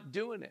 we're not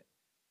doing it.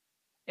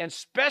 And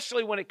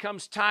especially when it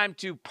comes time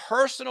to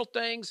personal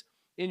things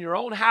in your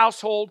own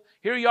household.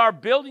 Here you are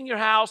building your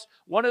house.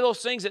 One of those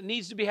things that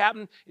needs to be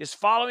happening is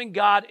following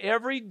God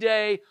every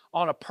day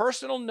on a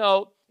personal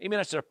note. Amen.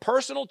 It's a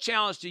personal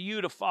challenge to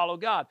you to follow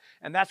God.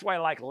 And that's why,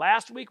 like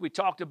last week, we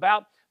talked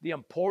about the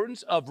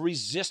importance of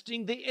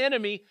resisting the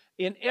enemy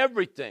in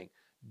everything.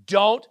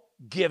 Don't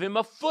give him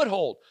a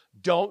foothold.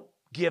 Don't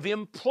give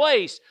him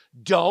place.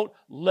 Don't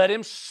let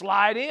him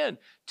slide in.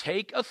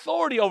 Take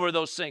authority over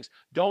those things.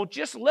 Don't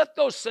just let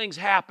those things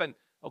happen,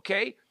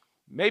 okay?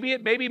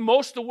 Maybe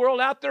most of the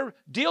world out there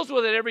deals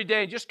with it every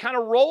day and just kind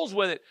of rolls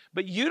with it.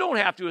 But you don't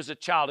have to as a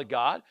child of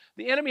God.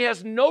 The enemy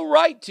has no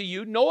right to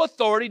you, no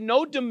authority,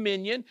 no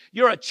dominion.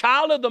 You're a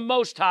child of the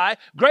Most High.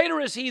 Greater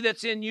is He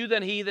that's in you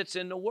than he that's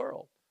in the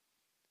world.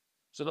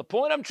 So the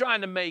point I'm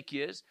trying to make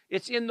is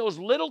it's in those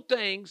little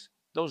things,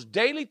 those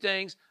daily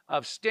things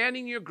of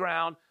standing your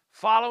ground,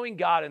 following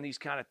God in these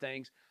kind of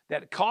things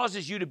that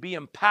causes you to be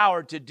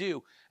empowered to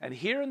do. And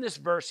here in this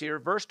verse here,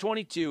 verse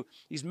 22,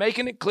 he's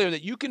making it clear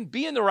that you can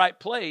be in the right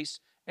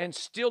place and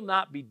still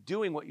not be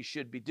doing what you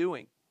should be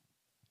doing.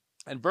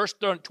 And verse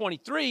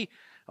 23,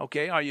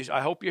 okay,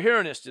 I hope you're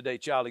hearing this today,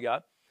 child of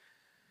God.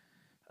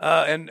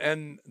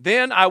 And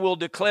then I will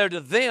declare to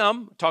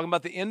them, talking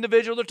about the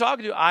individual they're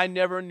talking to, I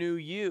never knew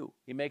you.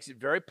 He makes it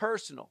very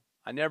personal.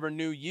 I never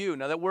knew you.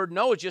 Now that word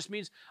 "know" it just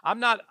means I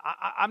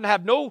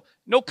have no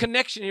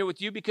connection here with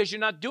you because you're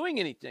not doing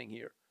anything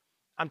here.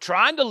 I'm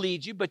trying to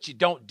lead you, but you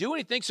don't do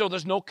anything, so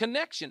there's no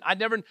connection. I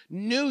never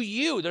knew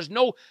you. There's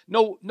no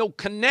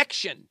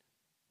connection.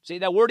 See,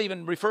 that word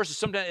even refers to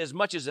something as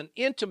much as an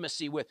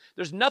intimacy with.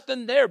 There's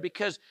nothing there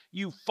because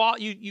you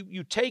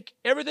take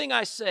everything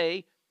I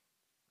say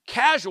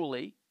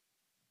casually,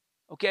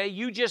 okay?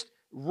 You just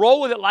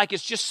roll with it like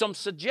it's just some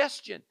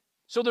suggestion.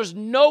 So there's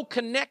no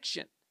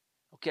connection,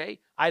 okay?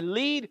 I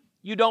lead,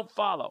 you don't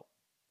follow.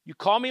 You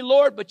call me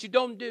Lord, but you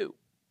don't do.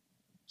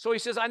 So he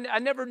says, I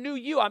never knew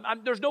you.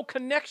 There's no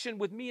connection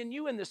with me and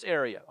you in this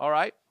area, all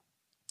right?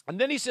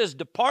 And then he says,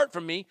 depart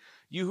from me,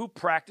 you who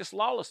practice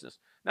lawlessness.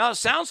 Now, it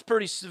sounds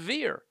pretty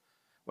severe.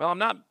 Well, I'm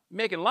not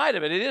making light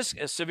of it. It is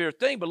a severe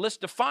thing, but let's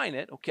define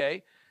it,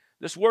 okay?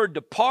 This word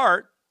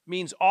depart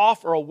means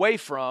off or away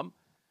from.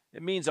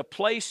 It means a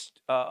place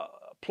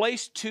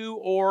to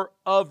or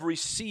of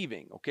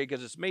receiving, okay?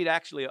 Because it's made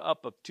actually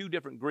up of two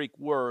different Greek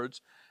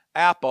words,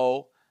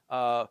 apo,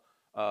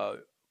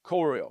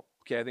 chorio.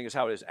 Okay, I think is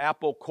how it is.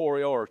 Apo,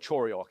 chorio, or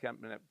chorio. I'm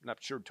not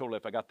sure totally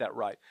if I got that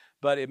right.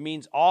 But it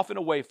means off and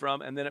away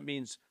from, and then it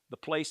means the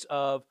place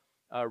of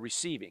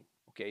receiving.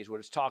 Okay, is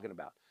what it's talking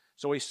about.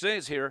 So he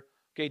says here,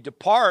 okay,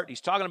 depart. He's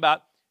talking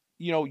about,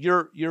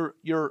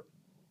 you're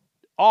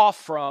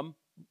off from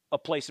a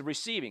place of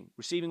receiving.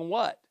 Receiving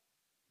what?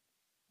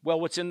 Well,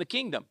 what's in the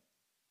kingdom.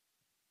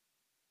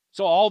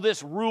 So all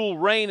this rule,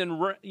 reign,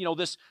 and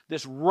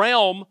this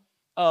realm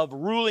of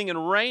ruling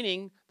and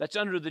reigning that's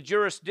under the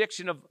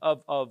jurisdiction of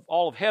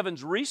all of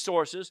heaven's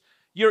resources,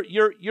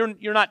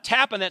 you're not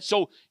tapping that.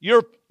 So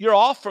you're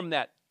off from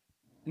that.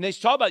 And they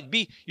talk about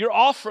you're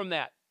off from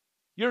that.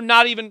 You're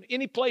not even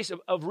any place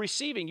of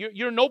receiving.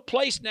 You're no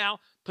place now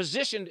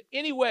positioned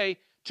any way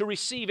to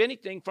receive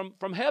anything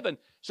from heaven.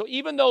 So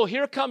even though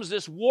here comes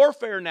this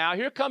warfare now,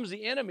 here comes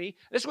the enemy,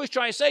 this is what he's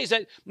trying to say, is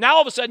that now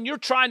all of a sudden you're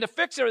trying to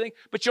fix everything,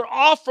 but you're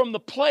off from the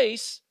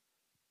place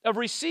of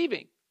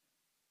receiving.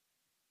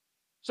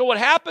 So what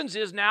happens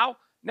is now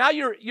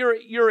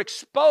you're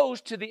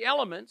exposed to the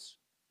elements,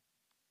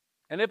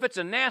 and if it's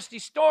a nasty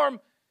storm,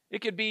 it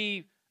could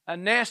be a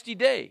nasty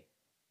day.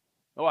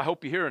 Oh, I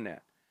hope you're hearing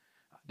that.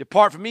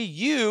 Depart from me,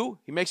 you,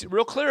 he makes it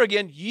real clear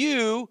again,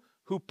 you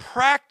who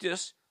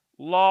practice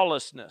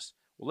lawlessness.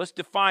 Well, let's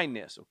define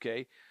this,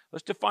 okay?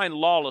 Let's define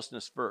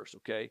lawlessness first,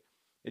 okay?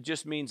 It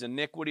just means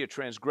iniquity, a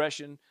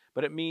transgression,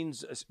 but it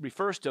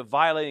refers to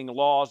violating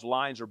laws,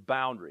 lines, or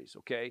boundaries,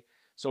 okay?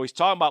 So he's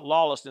talking about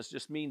lawlessness,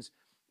 just means,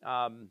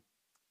 in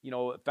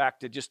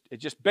fact, it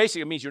just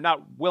basically means you're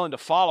not willing to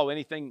follow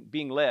anything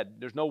being led.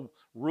 There's no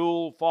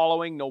rule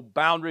following, no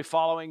boundary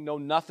following, no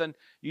nothing.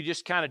 You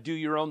just kind of do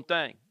your own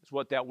thing. That's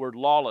what that word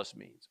lawless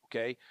means,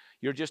 okay?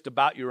 You're just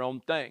about your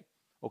own thing,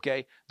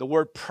 okay? The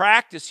word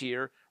practice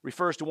here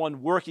refers to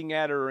one working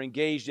at it or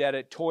engaged at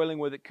it, toiling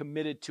with it,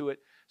 committed to it.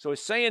 So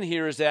he's saying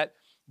here is that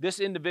this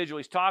individual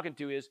he's talking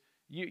to is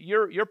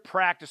you're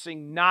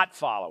practicing not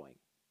following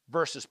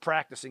versus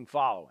practicing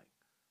following.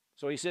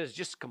 So he says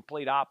just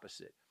complete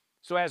opposite.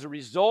 So as a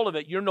result of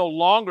it, you're no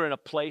longer in a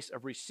place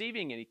of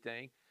receiving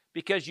anything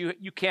because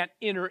you can't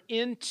enter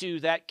into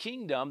that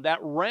kingdom, that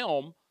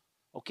realm,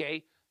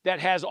 okay, that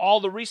has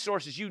all the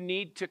resources you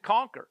need to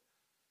conquer.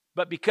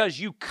 But because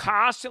you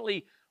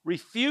constantly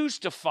refuse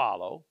to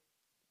follow,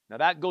 now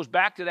that goes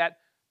back to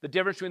the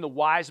difference between the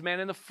wise man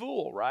and the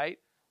fool, right?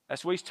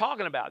 That's what he's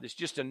talking about. It's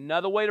just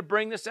another way to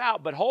bring this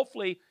out, but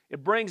hopefully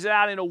it brings it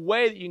out in a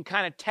way that you can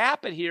kind of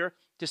tap it here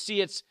to see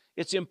its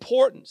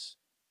importance,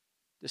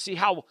 to see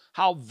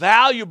how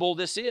valuable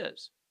this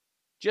is,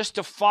 just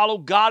to follow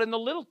God in the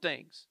little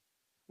things.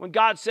 When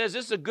God says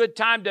this is a good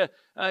time to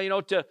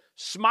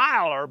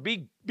smile or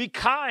be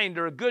kind,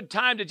 or a good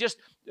time to just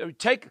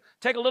take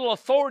a little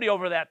authority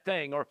over that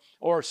thing,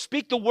 or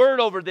speak the word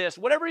over this,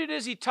 whatever it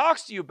is he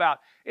talks to you about,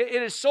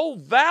 it is so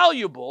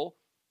valuable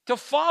to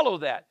follow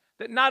that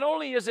not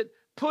only is it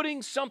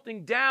putting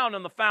something down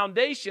on the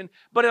foundation,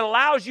 but it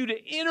allows you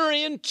to enter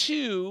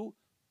into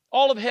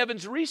all of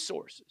heaven's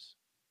resources.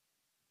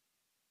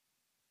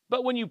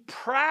 But when you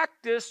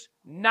practice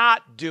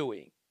not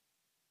doing,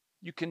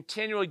 you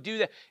continually do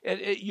that,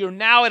 you're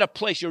now at a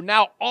place, you're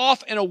now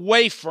off and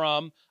away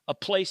from a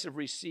place of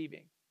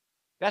receiving.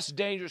 That's a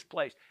dangerous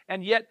place.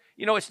 And yet,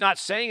 it's not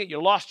saying that you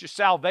lost your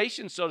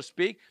salvation, so to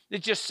speak.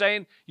 It's just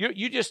saying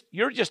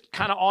you're just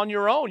kind of on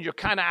your own. You're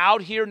kind of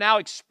out here now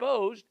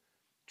exposed,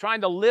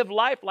 trying to live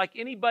life like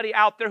anybody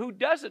out there who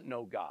doesn't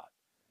know God,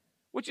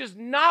 which is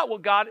not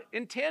what God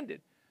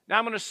intended. Now,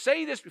 I'm going to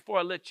say this before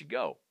I let you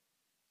go.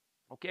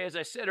 Okay, as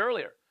I said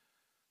earlier,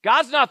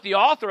 God's not the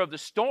author of the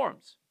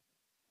storms.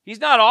 He's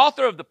not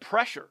author of the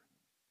pressure.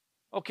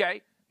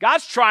 Okay,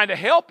 God's trying to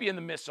help you in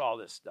the midst of all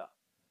this stuff.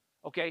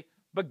 Okay,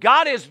 but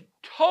God is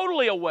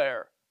totally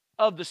aware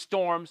of the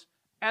storms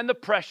and the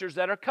pressures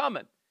that are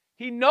coming.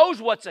 He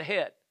knows what's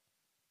ahead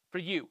for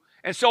you.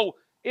 And so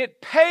it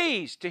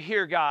pays to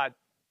hear God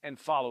and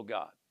follow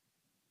God.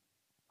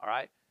 All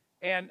right?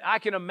 And I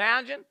can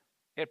imagine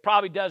it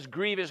probably does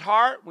grieve his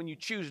heart when you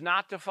choose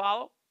not to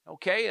follow.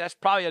 Okay, that's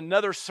probably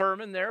another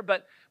sermon there,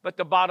 but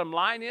the bottom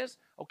line is,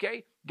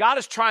 okay, God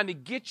is trying to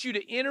get you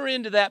to enter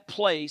into that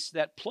place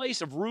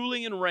of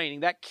ruling and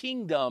reigning, that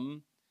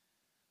kingdom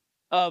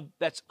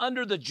that's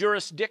under the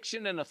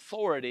jurisdiction and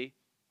authority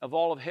of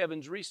all of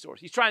heaven's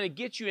resources. He's trying to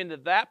get you into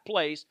that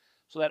place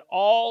so that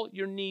all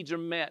your needs are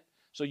met.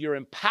 So you're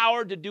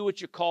empowered to do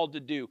what you're called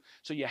to do.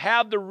 So you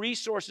have the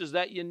resources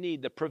that you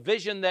need, the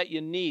provision that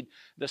you need,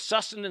 the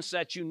sustenance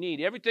that you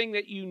need, everything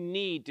that you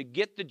need to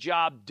get the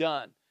job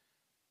done.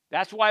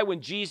 That's why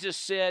when Jesus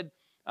said,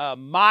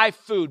 my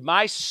food,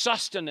 my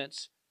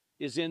sustenance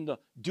is in the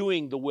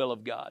doing the will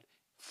of God.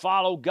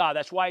 Follow God.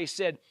 That's why he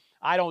said,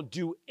 I don't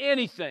do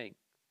anything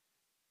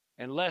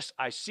unless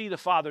I see the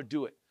Father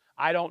do it.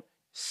 I don't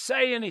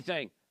say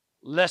anything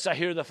unless I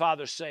hear the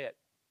Father say it.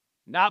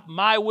 Not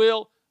my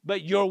will,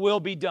 but your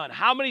will be done.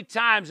 How many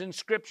times in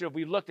Scripture have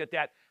we looked at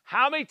that?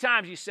 How many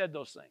times he said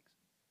those things?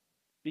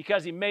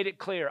 Because he made it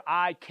clear,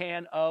 I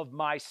can of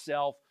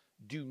myself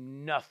do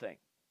nothing.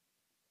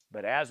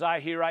 But as I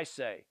hear, I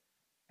say,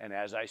 and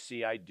as I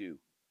see, I do.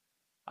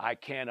 I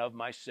can of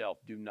myself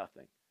do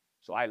nothing.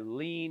 So I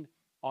lean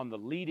on the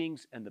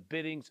leadings and the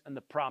biddings and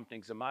the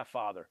promptings of my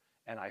Father,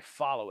 and I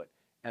follow it.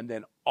 And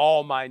then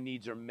all my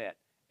needs are met,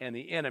 and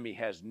the enemy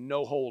has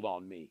no hold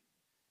on me.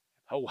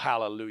 Oh,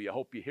 hallelujah.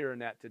 Hope you're hearing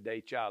that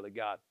today, child of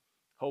God.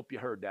 Hope you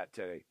heard that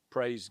today.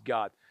 Praise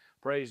God.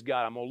 Praise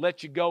God. I'm going to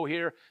let you go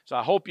here. So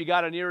I hope you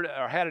got an ear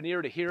or had an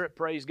ear to hear it.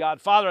 Praise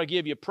God. Father, I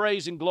give you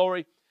praise and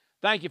glory.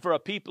 Thank you for a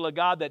people of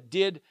God that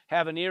did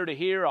have an ear to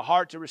hear, a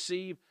heart to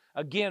receive.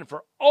 Again,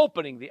 for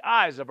opening the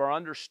eyes of our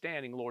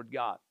understanding, Lord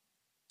God.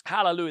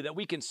 Hallelujah. That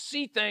we can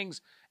see things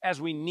as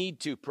we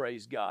need to,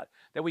 praise God.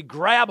 That we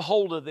grab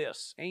hold of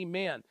this.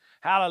 Amen.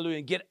 Hallelujah.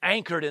 And get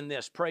anchored in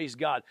this, praise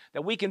God.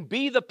 That we can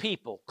be the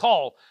people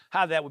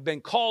that we've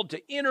been called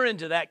to enter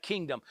into that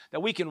kingdom.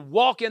 That we can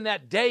walk in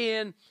that day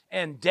in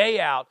and day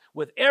out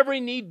with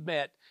every need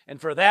met. And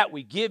for that,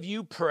 we give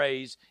you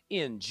praise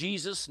in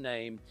Jesus'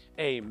 name.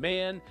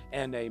 Amen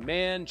and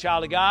amen.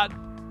 Child of God,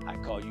 I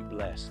call you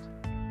blessed.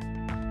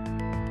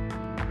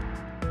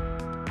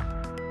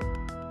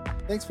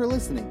 Thanks for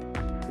listening.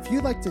 If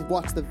you'd like to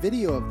watch the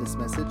video of this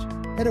message,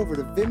 head over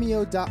to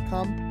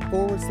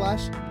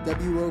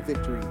vimeo.com/WO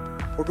Victory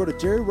or go to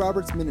Jerry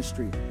Roberts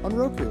Ministry on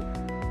Roku.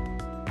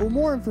 For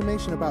more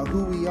information about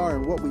who we are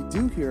and what we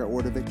do here at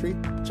Word of Victory,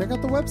 check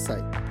out the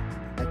website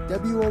at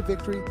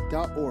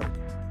wovictory.org.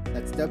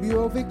 That's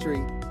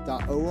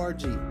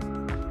wovictory.org.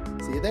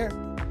 See you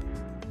there.